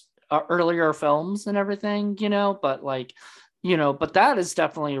his earlier films and everything, but but that is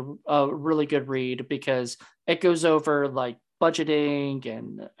definitely a really good read because it goes over like budgeting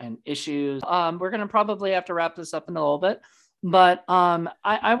and issues. We're gonna probably have to wrap this up in a little bit, but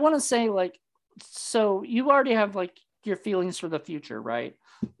I want to say like, so you already have like your feelings for the future, right?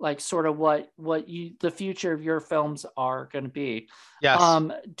 Like sort of what you the future of your films are going to be. Yes.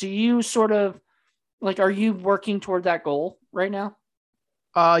 Do you sort of like are you working toward that goal right now?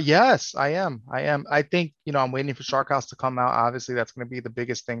 Yes, I am. I am. I think, I'm waiting for Shark House to come out. Obviously, that's going to be the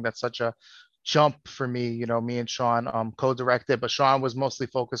biggest thing. That's such a jump for me. Me and Sean co-directed, but Sean was mostly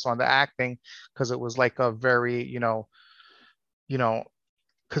focused on the acting because it was like a very, you know,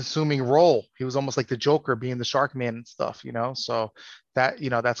 consuming role. He was almost like the Joker being the Shark Man and stuff. So that's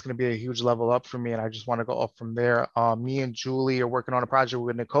going to be a huge level up for me. And I just want to go up from there. Me and Julie are working on a project.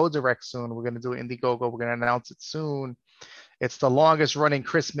 We're going to co-direct soon. We're going to do Indiegogo. We're going to announce it soon. It's the longest running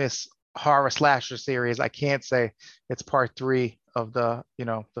Christmas horror slasher series. I can't say it's part 3 of the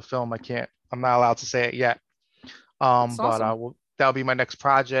film. I'm not allowed to say it yet. That's But awesome. that'll be my next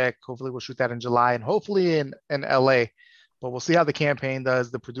project. Hopefully, we'll shoot that in July and hopefully in LA. But we'll see how the campaign does.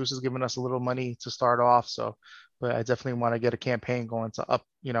 The producer's giving us a little money to start off, so but I definitely want to get a campaign going to up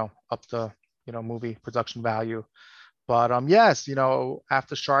the movie production value. But yes,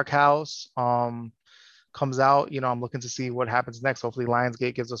 after Shark House comes out, I'm looking to see what happens next. Hopefully,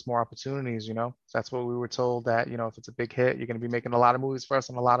 Lionsgate gives us more opportunities. So that's what we were told that if it's a big hit, you're going to be making a lot of movies for us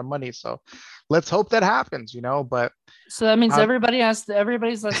and a lot of money. So let's hope that happens. But So that means um,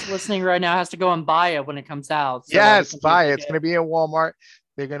 everybody's that's listening right now has to go and buy it when it comes out so that it yes, can be a buy it. big It's going to hit. be in Walmart.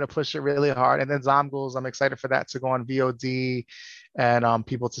 They're going to push it really hard. And then Zomgoals, I'm excited for that to go on VOD and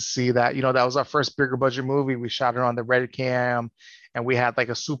people to see that. That was our first bigger budget movie. We shot it on the Red Cam and we had like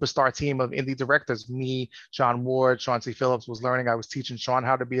a superstar team of indie directors. Me, John Ward, Sean C. Phillips was learning. I was teaching Sean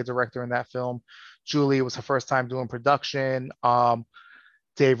how to be a director in that film. Julie was her first time doing production.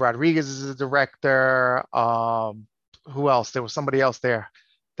 Dave Rodriguez is a director. Who else? There was somebody else there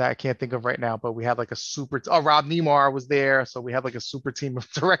that I can't think of right now, but we had like a super, Rob Neymar was there. So we had like a super team of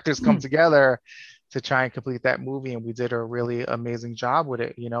directors come together to try and complete that movie. And we did a really amazing job with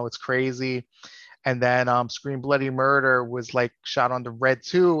it. It's crazy. And then Scream Bloody Murder was like shot on the Red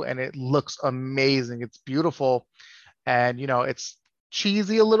 2 and it looks amazing. It's beautiful. And, it's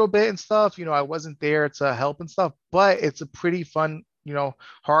cheesy a little bit and stuff. I wasn't there to help and stuff, but it's a pretty fun,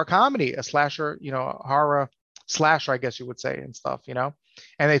 horror comedy, a slasher, horror slasher, I guess you would say, and stuff.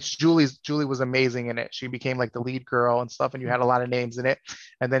 And it's Julie was amazing in it. She became like the lead girl and stuff, and you had a lot of names in it.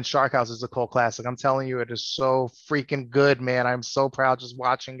 And then Shark House is a cult classic. I'm telling you, it is so freaking good, man. I'm so proud just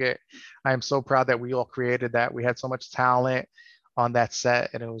watching it. I am so proud that we all created that. We had so much talent on that set,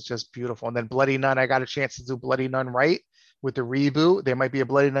 and it was just beautiful. And then Bloody Nun, I got a chance to do Bloody Nun right with the reboot. There might be a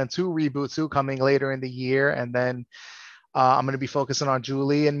Bloody Nun 2 reboot too coming later in the year. And then I'm going to be focusing on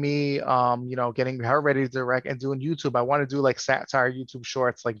Julie and me, getting her ready to direct and doing YouTube. I want to do like satire YouTube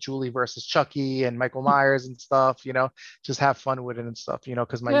shorts, like Julie versus Chucky and Michael Myers and stuff, just have fun with it and stuff,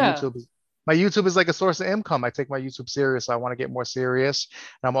 because Yeah. My YouTube is like a source of income. I take my YouTube serious. So I want to get more serious.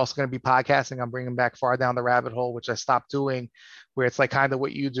 And I'm also going to be podcasting. I'm bringing back Far Down the Rabbit Hole, which I stopped doing, where it's like kind of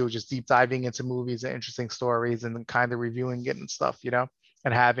what you do, just deep diving into movies and interesting stories and then kind of reviewing it and stuff,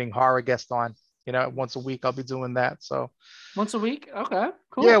 and having horror guests on, once a week I'll be doing that. So Once a week. Okay, yeah,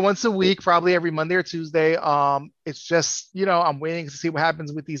 cool. once a week, probably every Monday or Tuesday. It's just, I'm waiting to see what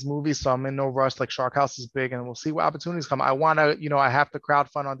happens with these movies. So I'm in no rush. Like Shark House is big and we'll see what opportunities come. I want to, I have to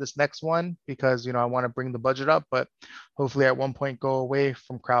crowdfund on this next one because, I want to bring the budget up, but hopefully at one point go away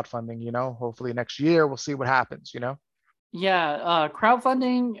from crowdfunding, hopefully next year we'll see what happens, Yeah,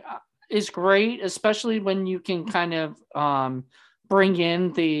 crowdfunding is great, especially when you can kind of bring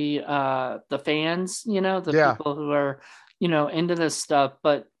in the fans, the Yeah. people who are, into this stuff.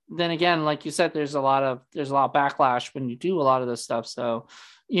 But then again, like you said, there's a lot of backlash when you do a lot of this stuff. So,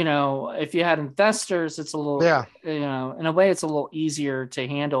 if you had investors, it's a little, Yeah. in a way, it's a little easier to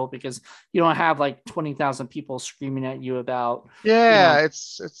handle because you don't have like 20,000 people screaming at you about, Yeah,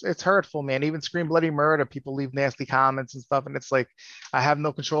 it's hurtful, man. Even Scream Bloody Murder, people leave nasty comments and stuff, and it's like I have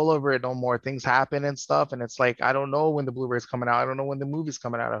no control over it no more. Things happen and stuff, and it's like I don't know when the Blu-ray's coming out. I don't know when the movie's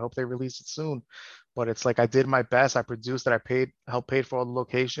coming out. I hope they release it soon. But it's like I did my best. I produced it. Helped paid for all the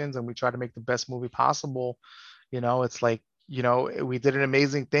locations, and we tried to make the best movie possible. It's like we did an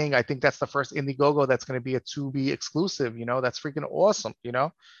amazing thing. I think that's the first Indiegogo that's going to be a Tubi exclusive. That's freaking awesome.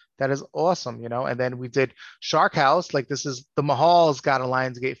 That is awesome. And then we did Shark House. Like this is the Mahals got a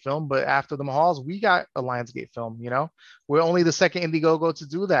Lionsgate film, but after the Mahals, we got a Lionsgate film. We're only the second Indiegogo to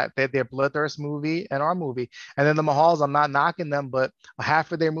do that. They had their Bloodthirst movie and our movie, and then the Mahals. I'm not knocking them, but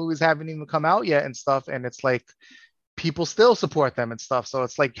half of their movies haven't even come out yet and stuff. And it's like people still support them and stuff. So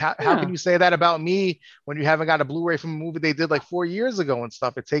it's like, how can you say that about me when you haven't got a Blu-ray from a movie they did like 4 years ago and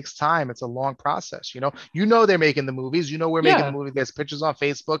stuff? It takes time. It's a long process. They're making the movies. We're making the movie. There's pictures on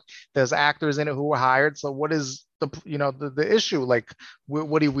Facebook. There's actors in it who were hired. So what is the issue? Like,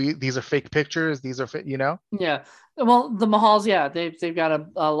 what do we? These are fake pictures. These are Yeah. Well, the Mahals, yeah, they've got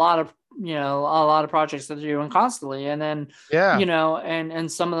a lot of a lot of projects that they're doing constantly, and then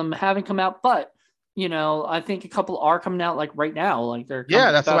and some of them haven't come out, but I think a couple are coming out like right now, like they're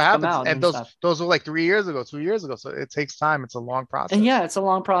that's what happens. And those stuff. those were like 3 years ago, 2 years ago. So it takes time. It's a long process. And yeah, it's a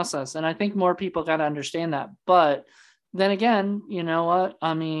long process, and I think more people got to understand that. But then again, you know what?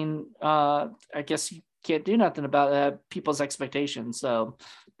 I mean, I guess you can't do nothing about people's expectations. So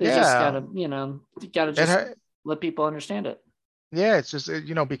they just gotta, just let people understand it. Yeah, it's just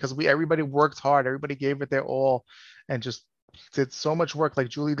because everybody worked hard, everybody gave it their all, and just did so much work. Like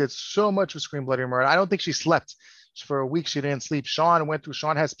Julie did so much with Scream Bloody Murder. I don't think she slept for a week. She didn't sleep. Sean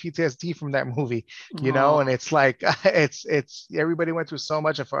has PTSD from that movie, and it's like it's everybody went through so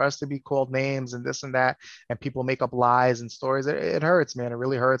much, and for us to be called names and this and that, and people make up lies and stories, it hurts, man. It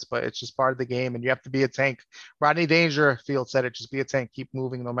really hurts, but it's just part of the game, and you have to be a tank. Rodney Dangerfield said it: just be a tank, keep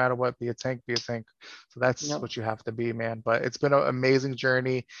moving no matter what. Be a tank, be a tank. So that's what you have to be, man. But it's been an amazing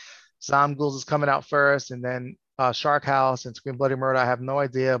journey. Zomghouls is coming out first, and then Shark House and Scream Bloody Murder. I have no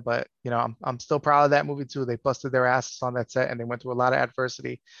idea, but I'm still proud of that movie too. They busted their asses on that set, and they went through a lot of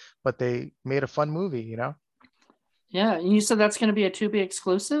adversity, but they made a fun movie. Yeah, and you said that's going to be a Tubi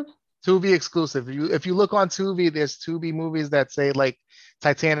exclusive. Tubi exclusive. If you look on Tubi, there's Tubi movies that say like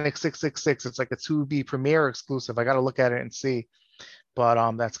Titanic 666. It's like a Tubi premiere exclusive. I got to look at it and see, but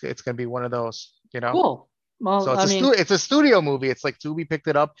it's going to be one of those. Cool. Well, so it's a studio movie. It's like Tubi picked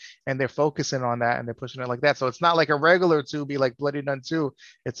it up and they're focusing on that and they're pushing it like that. So it's not like a regular Tubi like Bloody Nun 2.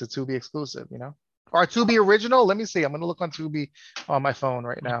 It's a Tubi exclusive, Or a Tubi original. Let me see. I'm going to look on Tubi on my phone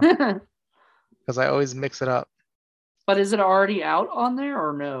right now because I always mix it up. But is it already out on there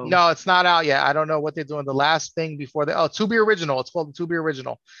or no? No, it's not out yet. I don't know what they're doing. The last thing before Tubi original. It's called the Tubi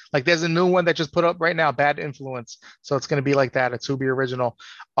original. Like there's a new one that just put up right now, Bad Influence. So it's going to be like that, a Tubi original.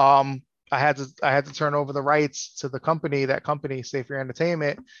 I had to turn over the rights to the company, Safe Your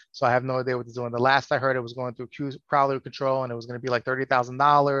Entertainment. So I have no idea what they're doing. The last I heard, it was going through quality control, and it was going to be like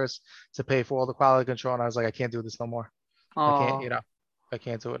 $30,000 to pay for all the quality control. And I was like, I can't do this no more. I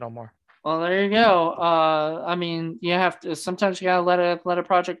can't do it no more. Well, there you go. I mean, you have to. Sometimes you gotta let a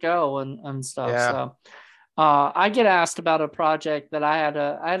project go and stuff. Yeah. So, I get asked about a project that I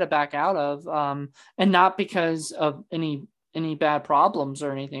had to back out of, and not because of any bad problems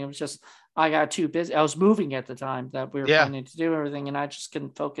or anything. It was just I got too busy. I was moving at the time that we were planning to do everything, and I just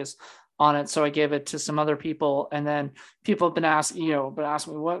couldn't focus on it. So I gave it to some other people, and then people have been asking, been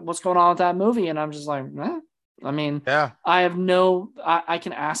asking me what's going on with that movie. And I'm just like, I mean, Yeah. I have I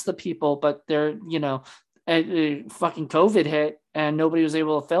can ask the people, but they're, fucking COVID hit and nobody was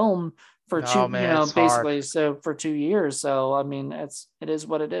able to film for No, man, it's hard. basically, so for 2 years. So, I mean, it is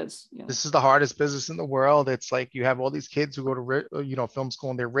what it is. This is the hardest business in the world. It's like you have all these kids who go to film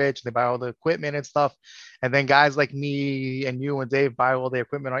school and they're rich, they buy all the equipment and stuff, and then guys like me and you and Dave buy all the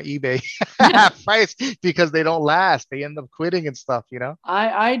equipment on eBay Yeah. at price because they don't last. They end up quitting and stuff.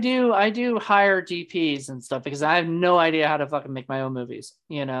 I do hire DPs and stuff because I have no idea how to fucking make my own movies,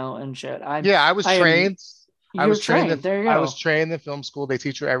 and shit. Yeah, I was trained. You're trained. There you I go. was trained in film school. They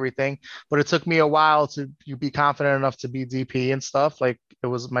teach you everything, but it took me a while to you be confident enough to be DP and stuff. Like it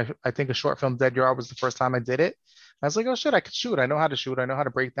was I think a short film, Dead Yard, was the first time I did it. I was like, oh shit, I could shoot. I know how to shoot. I know how to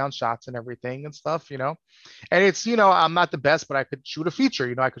break down shots and everything and stuff. And it's, I'm not the best, but I could shoot a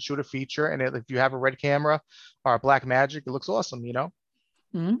feature. I could shoot a feature, and if you have a red camera or a black magic, it looks awesome.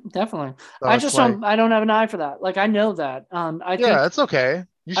 Definitely. So I it's just like, don't. I don't have an eye for that. Like I know that. I yeah, think. it's okay.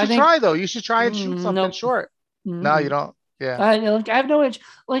 You I should think. try though. You should try and shoot something Nope. short. No, you don't. Yeah. I have no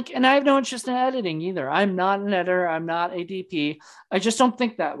and I have no interest in editing either. I'm not an editor. I'm not a DP. I just don't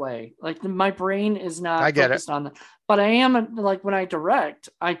think that way. Like my brain is I not get it. focused on that. But I am, like, when I direct,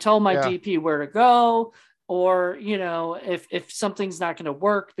 I tell my Yeah. DP where to go, or if something's not going to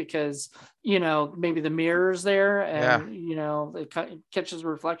work because maybe the mirror's there Yeah. and it catches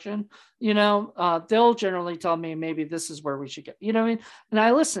reflection. They'll generally tell me maybe this is where we should get. You know what I mean? And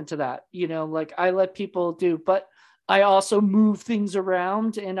I listen to that. Like I let people do, but I also move things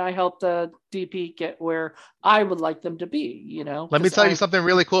around and I help the DP get where I would like them to be, Let me 'cause tell you something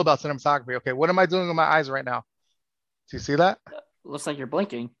really cool about cinematography. Okay, what am I doing with my eyes right now? Do you see that? looks like you're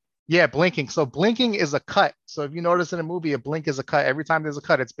blinking. Yeah, blinking. So blinking is a cut. So if you notice in a movie, a blink is a cut. Every time there's a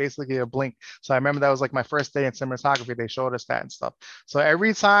cut, it's basically a blink. So I remember that was like my first day in cinematography. They showed us that and stuff. So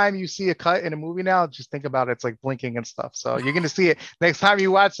every time you see a cut in a movie now, just think about it. It's like blinking and stuff. So you're gonna see it next time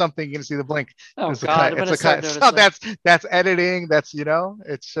you watch something. You're gonna see the blink. Oh It's a God, cut. It's a cut. So that's editing. That's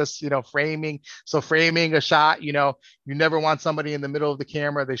it's just framing. So framing a shot. You never want somebody in the middle of the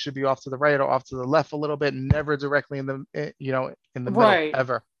camera. They should be off to the right or off to the left a little bit. Never directly in the in the middle right.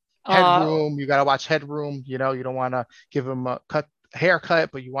 ever. Headroom, you got to watch headroom. You don't want to give them a haircut,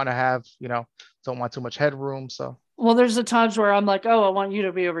 but you want to have, don't want too much headroom. So, well, there's the times where I'm like, oh, I want you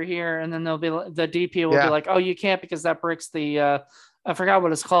to be over here. And then the DP will be like, oh, you can't because that breaks the, I forgot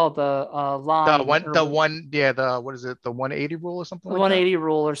what it's called, the line. What is it? The 180 rule or something like 180 that?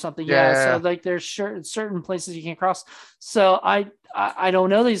 rule or something. Yeah. So like there's certain places you can't cross. So I don't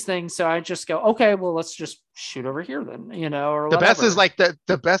know these things. So I just go, okay, well, let's just shoot over here then, or the whatever. best is like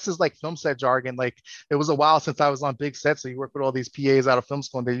the best is like film set jargon. Like it was a while since I was on big sets. So you work with all these PAs out of film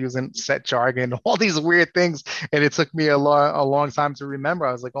school and they're using set jargon, all these weird things. And it took me a long time to remember.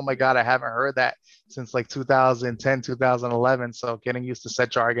 I was like, oh my God, I haven't heard that since like 2010, 2011. So getting used to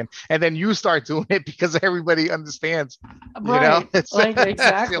set jargon. And then you start doing it because everybody understands. Right. It's like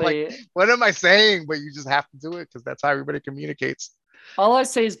exactly. like, what am I saying? But you just have to do it because that's how everybody communicates. All I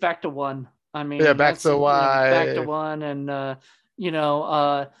say is back to one. I mean, yeah, back to one, and I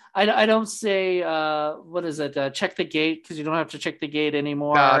don't say what is it? Check the gate, because you don't have to check the gate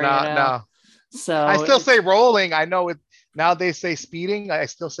anymore. No. So I still say rolling. I know it now. They say speeding. I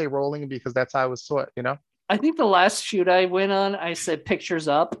still say rolling because that's how I was taught. I think the last shoot I went on, I said pictures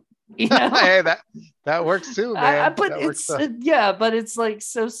up. Hey, that works too, man. But but it's like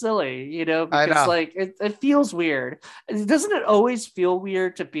so silly, because like it feels weird. Doesn't it always feel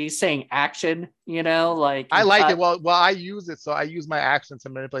weird to be saying action? Like I like it. Well, I use it, so I use my action to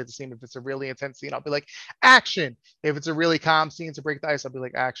manipulate the scene. If it's a really intense scene, I'll be like action. If it's a really calm scene to break the ice, I'll be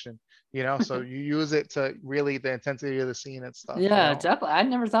like action. So you use it to really the intensity of the scene and stuff. Yeah, definitely. I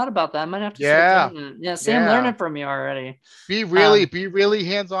never thought about that. I might have to. Yeah. See, I'm learning from you already. Be really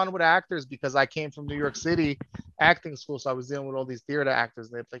hands-on with actors because I came from New York City acting school, so I was dealing with all these theater actors.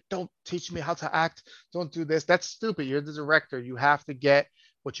 They're like, "Don't teach me how to act. Don't do this. That's stupid. You're the director. You have to get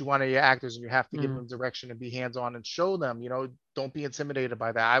what you want of your actors, and you have to give them direction and be hands-on and show them. Don't be intimidated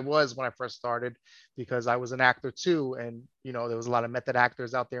by that. I was when I first started because I was an actor too, and there was a lot of method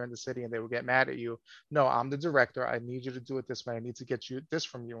actors out there in the city, and they would get mad at you. No, I'm the director. I need you to do it this way. I need to get you this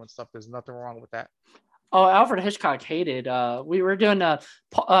from you and stuff. There's nothing wrong with that. Oh, Alfred Hitchcock hated. We were doing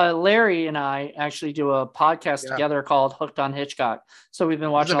Larry and I actually do a podcast Yeah, together called Hooked on Hitchcock. So we've been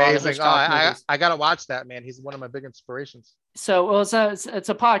he's watching a lot of amazing. Oh, Hitchcock movies. I gotta watch that, man. He's one of my big inspirations. So well, it's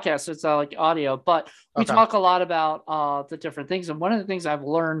a podcast. So it's like audio, but we Okay. talk a lot about the different things. And one of the things I've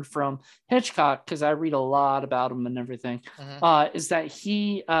learned from Hitchcock, because I read a lot about him and everything, Mhm. is that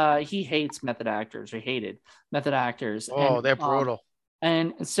he hates method actors, or hated method actors, Oh, they're brutal.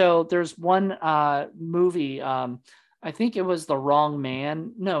 and so there's one movie. I think it was The Wrong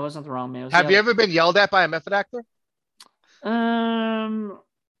Man. No, it wasn't The Wrong Man. It was the Have you other. ever been yelled at by a method actor?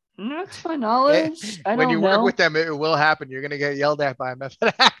 Not to my Eh, knowledge. I when don't you work know. with them, it will happen. You're gonna get yelled at by a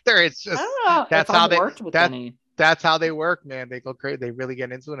method actor. It's I just don't know if that's I've how they worked with that any. that's how they work, man. They go crazy. They really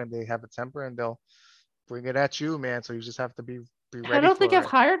get into it, and they have a temper, and they'll bring it at you, man. So you just have to be I ready don't think for I've it.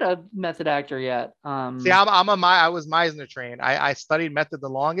 hired a method actor yet. See, I was Meisner trained. I studied method the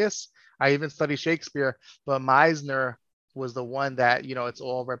longest. I even studied Shakespeare, but Meisner was the one that it's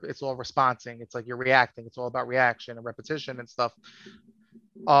all responding. It's like you're reacting. It's all about reaction and repetition and stuff.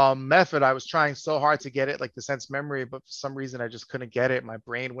 Method, I was trying so hard to get it like the sense memory, but for some reason I just couldn't get it. My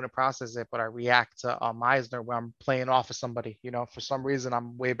brain wouldn't process it, but I react to Meisner where I'm playing off of somebody. For some reason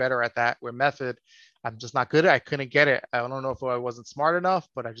I'm way better at that. Where method, I'm just not good at. I couldn't get it. I don't know if I wasn't smart enough,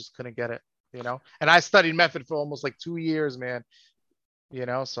 but I just couldn't get it. And I studied method for almost like 2 years, man.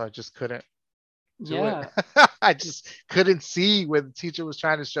 So I just couldn't do it. Yeah, I just couldn't see where the teacher was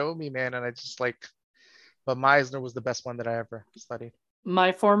trying to show me, man. And I just like, but Meisner was the best one that I ever studied.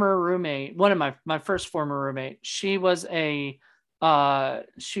 my former roommate, one of my first former roommate, she was a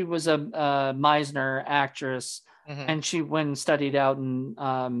Meisner actress, Hmm. and she went and studied out in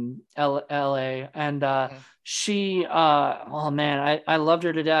LA, and Hmm. she oh man, I loved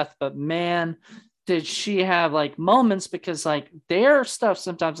her to death, but man, did she have like moments, because like their stuff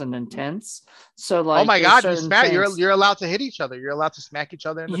sometimes is intense. So Oh like my there's God, you certain smack. You're things you're allowed to hit each other. You're allowed to smack each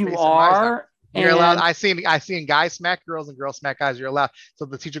other in the you face in Meisner. are, You're allowed. and I seen guys smack girls and girls smack guys. You're allowed. So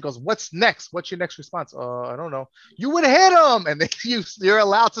the teacher goes, "What's next? What's your next response?" I don't know. You would hit him, and then you're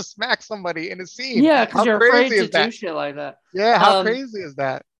allowed to smack somebody in a scene. yeah, because How you're afraid crazy to is do that? shit like that. Yeah, how Um, crazy is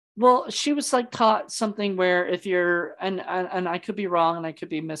that? well, she was like taught something where if you're, and I could be wrong and I could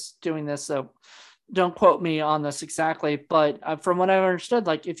be misdoing this, so don't quote me on this exactly, but from what I understood,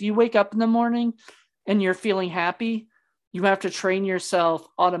 like if you wake up in the morning and you're feeling happy, you have to train yourself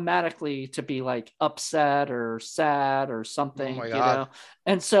automatically to be like upset or sad or Oh something, my God.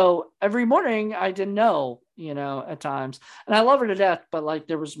 And so every morning I didn't know, at times, and I love her to death, but like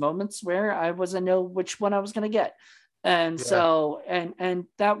there was moments where I wasn't know which one I was going to get. And Yeah. so, and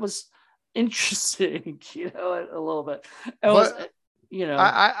that was interesting, a little bit. It was, But you know,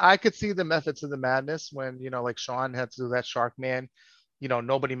 I could see the method to the madness when, like Sean had to do that Shark Man.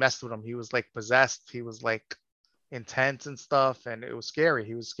 Nobody messed with him. He was like possessed. He was like intense and stuff, and it was scary.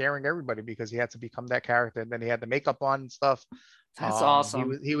 He was scaring everybody because he had to become that character, and then he had the makeup on and stuff. that's He awesome.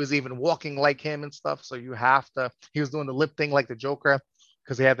 was he was even walking like him and stuff. So you have to. He was doing the lip thing like the Joker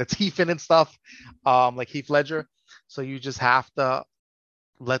because he had the teeth in and stuff, like Heath Ledger. So you just have to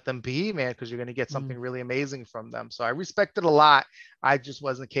let them be, man, because you're going to get Mm. something really amazing from them. So I respect it a lot. I just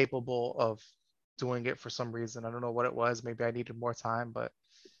wasn't capable of doing it for some reason. I don't know what it was. Maybe I needed more time, but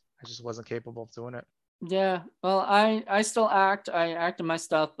I just wasn't capable of doing it. Yeah. Well, I still act. I act in my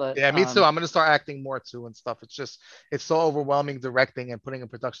stuff, but Yeah, me too. I'm gonna start acting more too and stuff. It's so overwhelming directing and putting a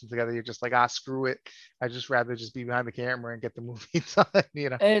production together. You're just like, screw it. I just rather just be behind the camera and get the movie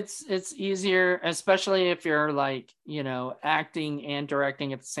done. it's easier, especially if you're like, acting and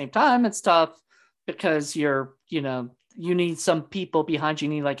directing at the same time. It's tough because you need some people behind you.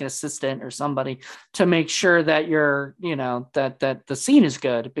 You need like an assistant or somebody to make sure that you're, that the scene is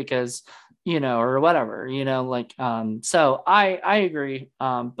good, because, or whatever, like, so I agree.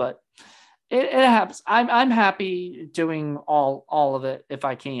 But it happens. I'm happy doing all of it if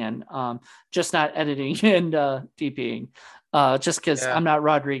I can. Just not editing and DPing. Just because Yeah, I'm not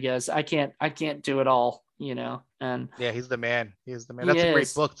Rodriguez. I can't do it all, and yeah, he's the man. He's the man. he That's a great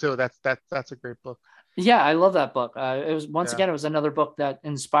is. book too. That's a great book. Yeah, I love that book. It was, once Yeah. again, it was another book that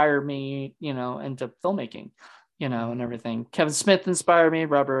inspired me, into filmmaking, and Mhm. everything. Kevin Smith inspired me,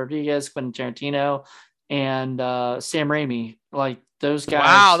 Robert Rodriguez, Quentin Tarantino, and Sam Raimi. Like those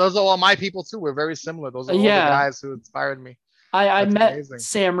Wow, guys. those are all my people too. We're very similar. Those are all the Yeah, guys who inspired me. I That's met amazing.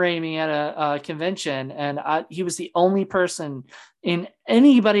 Sam Raimi at a convention, and he was the only person in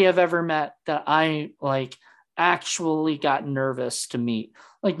anybody I've ever met that I like actually got nervous to meet.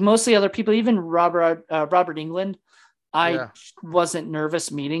 Like most of the other people, even Robert England, I Yeah. wasn't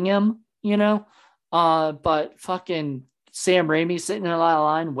nervous meeting him, but fucking Sam Raimi sitting in a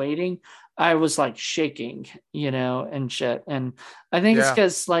line waiting. I was like shaking, and shit. And I think it's Yeah.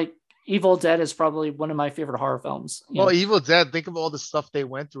 because like Evil Dead is probably one of my favorite horror films. Well, Evil Dead, think of all the stuff they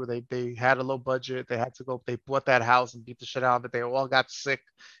went through. They had a low budget. They had to go, they bought that house and beat the shit out of it. They all got sick.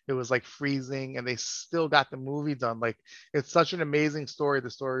 It was like freezing and they still got the movie done. Like it's such an amazing story,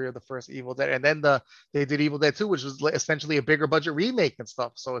 the story of the first Evil Dead. And then they did Evil Dead 2, which was essentially a bigger budget remake and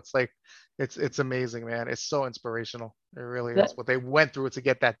stuff. So it's like it's amazing, man. It's so inspirational. It really is. That What they went through to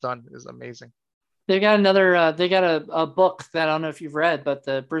get that done is amazing. they got another. They got a book that I don't know if you've read, but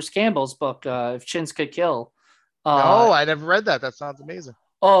the Bruce Campbell's book, If Chins Could Kill. Uh, No, I never read that. That sounds amazing.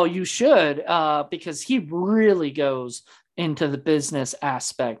 oh, you should, because he really goes into the business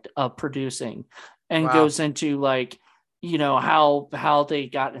aspect of producing, and Wow. goes into like how they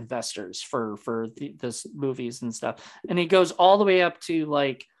got investors for this movies and stuff, and he goes all the way up to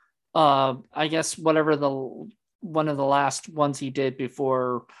like I guess whatever the one of the last ones he did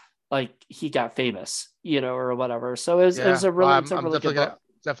before like he got famous, or whatever. So it was Yeah. a Well, really it's a I'm really good book.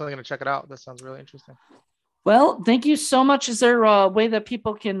 definitely gonna check it out. That sounds really interesting. Well, thank you so much. Is there a way that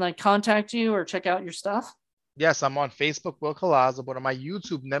people can like contact you or check out your stuff? Yes, I'm on Facebook, Will Colazo, but on my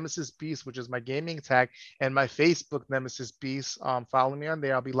YouTube, Nemesis Beast, which is my gaming tag, and my Facebook, Nemesis Beast. Follow me on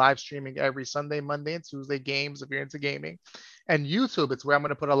there. I'll be live streaming every Sunday, Monday, and Tuesday games if you're into gaming. And YouTube, it's where I'm going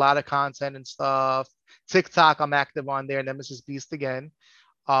to put a lot of content and stuff. TikTok, I'm active on there, Nemesis Beast again.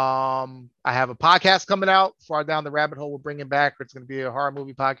 I have a podcast coming out, Far Down the Rabbit Hole. We're bringing back. It's going to be a horror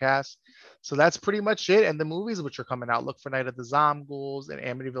movie podcast. So that's pretty much it. And the movies which are coming out, look for Night of the Zomghouls and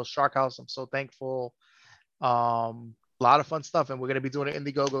Amityville Shark House. I'm so thankful. A lot of fun stuff, and we're gonna be doing an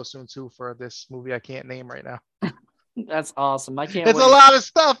Indiegogo soon too for this movie I can't name right now. That's awesome. I can't It's a wait. lot of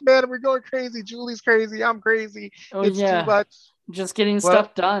stuff, man. We're going crazy. Julie's crazy. I'm crazy. Oh It's too yeah, much. just getting Well,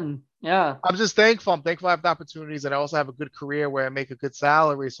 stuff done. Yeah, I'm just thankful. I'm thankful I have the opportunities, and I also have a good career where I make a good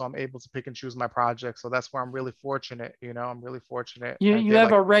salary, so I'm able to pick and choose my projects. So that's where I'm really fortunate. I'm really fortunate. I you get have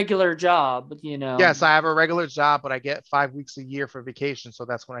like a regular job. yes, I have a regular job, but I get 5 weeks a year for vacation, so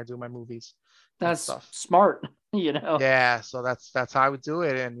that's when I do my movies and That's stuff. smart. Yeah, so that's how I would do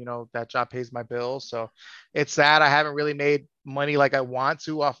it, and that job pays my bills. So it's sad I haven't really made money like I want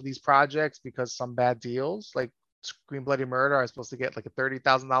to off of these projects because some bad deals, like Screen Bloody Murder, I was supposed to get like a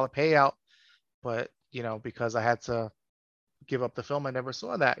 $30,000 payout, but because I had to give up the film, I never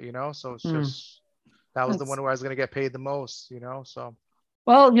saw that. So it's Hmm. just that was the That's one where I was gonna get paid the most. So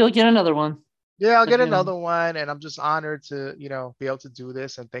well, you'll get another one. yeah, I'll You'll get get another one. one, and I'm just honored to, be able to do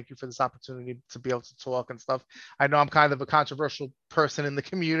this, and thank you for this opportunity to be able to talk and stuff. I know I'm kind of a controversial person in the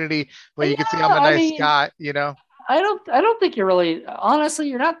community, but Yeah, you can see I'm a I nice mean, guy. I don't think you're really honestly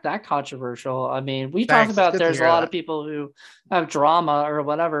you're not that controversial. I mean, we talked Thanks. It's about good to there's a hear lot of that. people who have drama or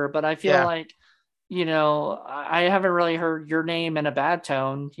whatever, but I feel Yeah. like, I haven't really heard your name in a bad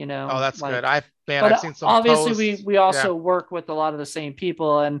tone, Oh, that's good. like I've but seen some obviously we posts. we Yeah. also work with a lot of the same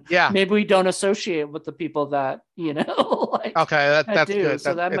people, and Yeah. maybe we don't associate with the people that, like Okay. that That's do. good.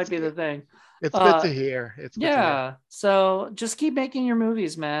 So that might be the thing. It's good Uh to hear. It's good to hear. yeah. So just keep making your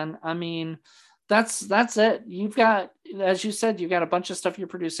movies, man. I mean, that's it. You've got, as you said, you've got a bunch of stuff you're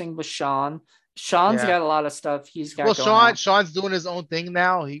producing with Sean. Sean's Yeah. got a lot of stuff he's Well, got going on. Sean's doing his own thing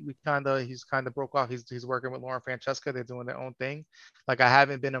now. He's kind of broke off. He's working with Lauren Francesca. They're doing their own thing. Like I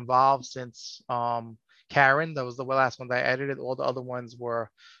haven't been involved since Karen. That was the last one that I edited. All the other ones were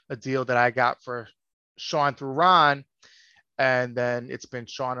a deal that I got for Sean through Ron, and then it's been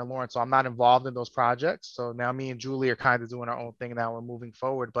Sean and Lauren. So I'm not involved in those projects. So now me and Julie are kind of doing our own thing now. We're moving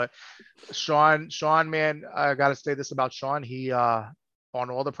forward. But Sean, man, I gotta say this about Sean. He on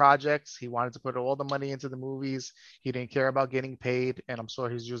all the projects, he wanted to put all the money into the movies. He didn't care about getting paid, and I'm sure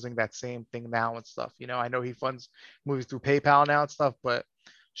he's using that same thing now and stuff. I know he funds movies through PayPal now and stuff, but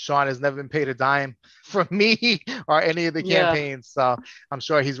Sean has never been paid a dime from me or any of the Yeah. campaigns. So I'm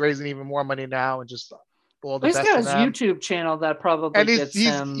sure he's raising even more money now, and just all the He's best got to his them. YouTube channel that probably And he's gets he's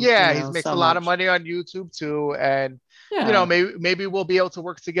him, yeah, he's makes a so lot of much. money on YouTube too. And Yeah. maybe we'll be able to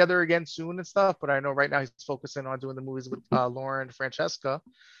work together again soon and stuff. But I know right now he's focusing on doing the movies with Lauren Francesca.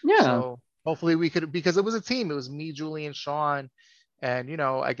 Yeah. So hopefully we could, because it was a team. It was me, Julie, and Sean. And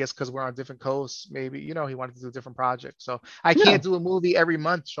I guess because we're on different coasts, maybe he wanted to do a different project. So I Yeah. can't do a movie every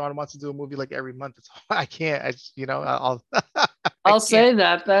month. Sean wants to do a movie like every month. I can't. I just, I'll I I'll can't. say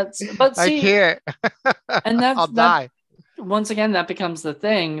that. But I see, can't. and that's I'll that die. once again, that becomes the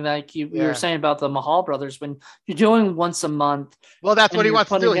thing, like you were Yeah. saying about the Mahal brothers, when you're doing once a month Well, that's what and he you're wants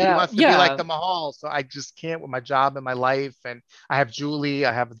to do. putting it He out. wants to be like Yeah. the Mahal. So I just can't with my job and my life. And I have Julie.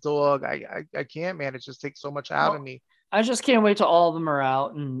 I have a dog. I can't, man. It just takes so much out of Well, me. I just can't wait till all of them are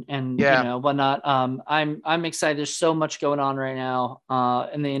out and Yeah. whatnot. I'm excited. There's so much going on right now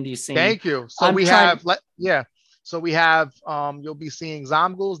in the indie scene. Thank you. So I'm we trying. have yeah. So we have you'll be seeing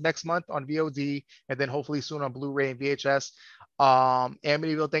Zomgoals next month on VOD and then hopefully soon on Blu-ray and VHS.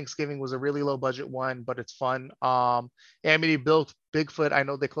 Amityville Thanksgiving was a really low budget one, but it's fun. Amityville Bigfoot, I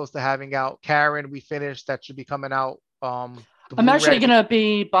know they're close to having out. Karen, we finished. That should be coming out. The I'm actually Blu-ray. gonna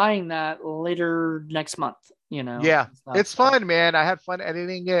be buying that later next month. Yeah, Stuff, it's fun, man. I had fun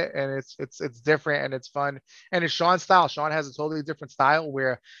editing it, and it's different and it's fun. And it's Sean's style. Sean has a totally different style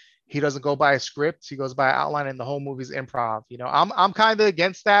where he doesn't go by a script. He goes by outline, and the whole movie's improv. I'm kind of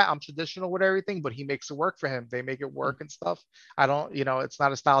against that. I'm traditional with everything, but he makes it work for him. They make it work and stuff. I don't, it's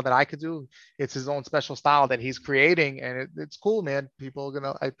not a style that I could do. It's his own special style that he's creating, and it's cool, man.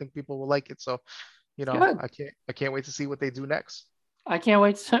 I think people will like it. So, Good. I can't wait to see what they do next. I can't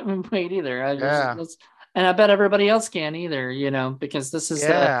wait to wait either. Yeah. And I bet everybody else can either, because this is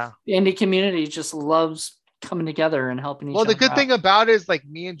Yeah. the indie community just loves coming together and helping each Well, other the good out. thing about it is like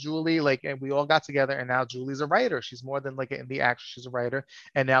me and Julie, like, and we all got together, and now Julie's a writer. She's more than like an indie actress; she's a writer.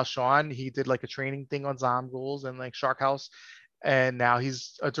 And now Sean, he did like a training thing on Zomgoals and like Shark House, and now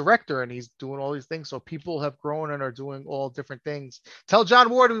he's a director and he's doing all these things. So people have grown and are doing all different things. Tell John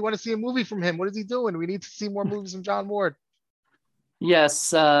Ward we want to see a movie from him. What is he doing? We need to see more movies from John Ward. Yes,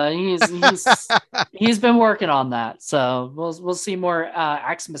 he's been working on that, so we'll see more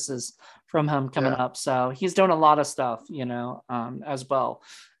Xmas's from him coming Yeah. up. So he's doing a lot of stuff, as well.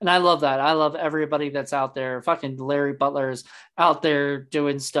 And I love that. I love everybody that's out there. Fucking Larry Butler's out there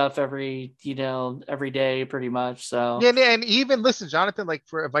doing stuff every day, pretty much. So Yeah, and even listen, Jonathan, like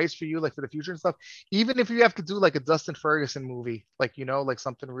for advice for you, like for the future and stuff, even if you have to do like a Dustin Ferguson movie, like like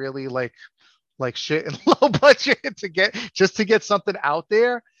something really like shit and low budget to get something out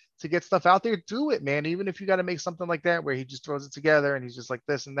there, to get stuff out there, do it, man. Even if you got to make something like that where he just throws it together and he's just like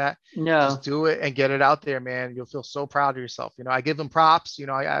this and that, yeah, just do it and get it out there, man. You'll feel so proud of yourself. I give him props.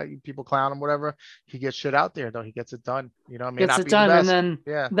 People clown him, whatever. He gets shit out there though. He gets it done. It may gets not it be the done, and best. then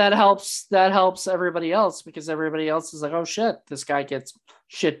Yeah. that helps everybody else, because everybody else is like, oh shit, this guy gets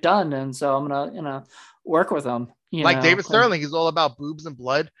shit done, and so I'm gonna work with him. Like David Sterling, he's all about boobs and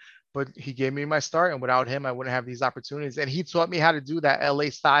blood, but he gave me my start, and without him, I wouldn't have these opportunities. And he taught me how to do that LA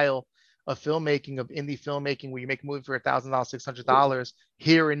style of filmmaking, of indie filmmaking, where you make a movie for $1,000, $600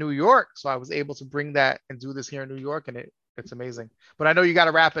 here in New York. So I was able to bring that and do this here in New York, and it's amazing. But I know you got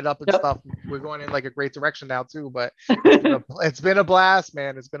to wrap it up and Yep. stuff. We're going in like a great direction now too. But it's been a blast,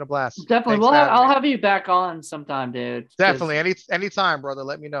 man. It's been a blast. Definitely. Thanks for having I'll me. have you back on sometime, dude. Definitely. Anytime, brother.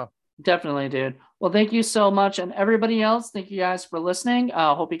 Let me know. Definitely, dude. Well, thank you so much. And everybody else, thank you guys for listening.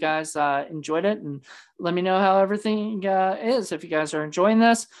 Hope you guys enjoyed it. And let me know how everything is, if you guys are enjoying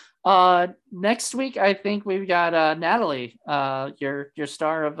this. Next week, I think we've got Natalie, your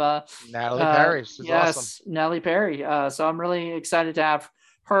star of Natalie Perry. She's yes, awesome. Natalie Perry. So I'm really excited to have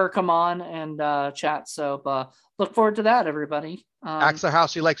her come on and chat. So look forward to that, everybody. Ask her how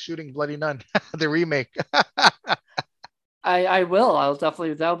she likes shooting Bloody Nun, the remake. I will.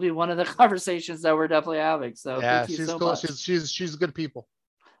 That'll be one of the conversations that we're definitely having. So Yeah, thank you she's so cool. much. She's good people.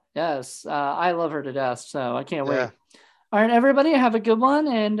 Yes, I love her to death. So I can't wait. Yeah. All right, everybody, have a good one,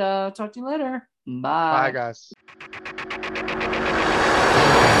 and talk to you later. Bye. Bye, guys.